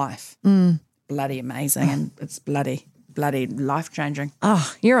whole life. Bloody amazing. And it's bloody life-changing.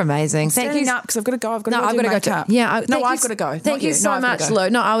 Oh, you're amazing. Thank you. Because I've got to go. I've got to go too. Yeah. I've got to go. Thank you so much, Lou.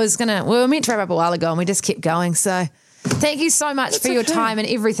 No, I was going to, we were meant to wrap up a while ago and we just kept going. So thank you so much for your time and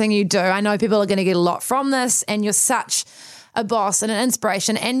everything you do. I know people are going to get a lot from this and you're such a boss and an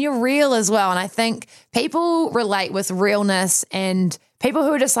inspiration and you're real as well. And I think people relate with realness and people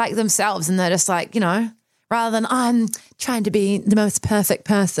who are just like themselves and they're just like, rather than I'm trying to be the most perfect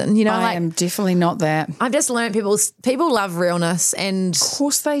person, I am definitely not that. I've just learned people love realness, and of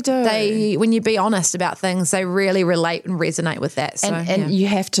course they do. When you be honest about things, they really relate and resonate with that. So, and you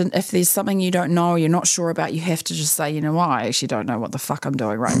have to, if there's something you don't know or you're not sure about, you have to just say, what, I actually don't know what the fuck I'm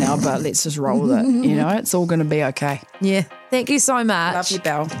doing right now, but let's just roll with it. It's all going to be okay. Yeah. Thank you so much. Love you,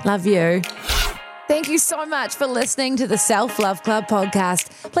 Belle. Love you. Thank you so much for listening to the Self Love Club podcast.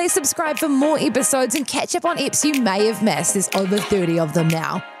 Please subscribe for more episodes and catch up on eps you may have missed. There's over 30 of them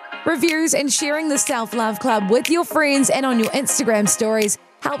now. Reviews and sharing the Self Love Club with your friends and on your Instagram stories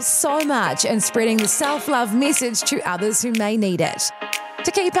helps so much in spreading the self-love message to others who may need it.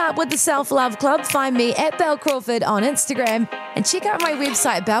 To keep up with the Self Love Club, find me at Belle Crawford on Instagram and check out my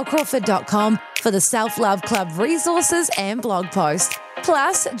website, bellecrawford.com, for the Self Love Club resources and blog posts.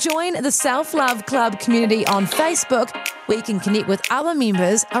 Plus, join the Self Love Club community on Facebook, where you can connect with other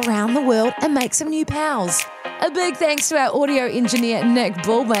members around the world and make some new pals. A big thanks to our audio engineer, Nick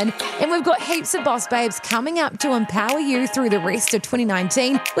Bullman. And we've got heaps of Boss Babes coming up to empower you through the rest of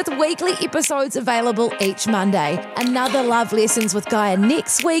 2019 with weekly episodes available each Monday. Another Love Lessons with Gaia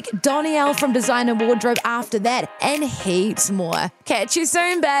next week, Donielle from Designer Wardrobe after that, and heaps more. Catch you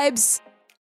soon, babes.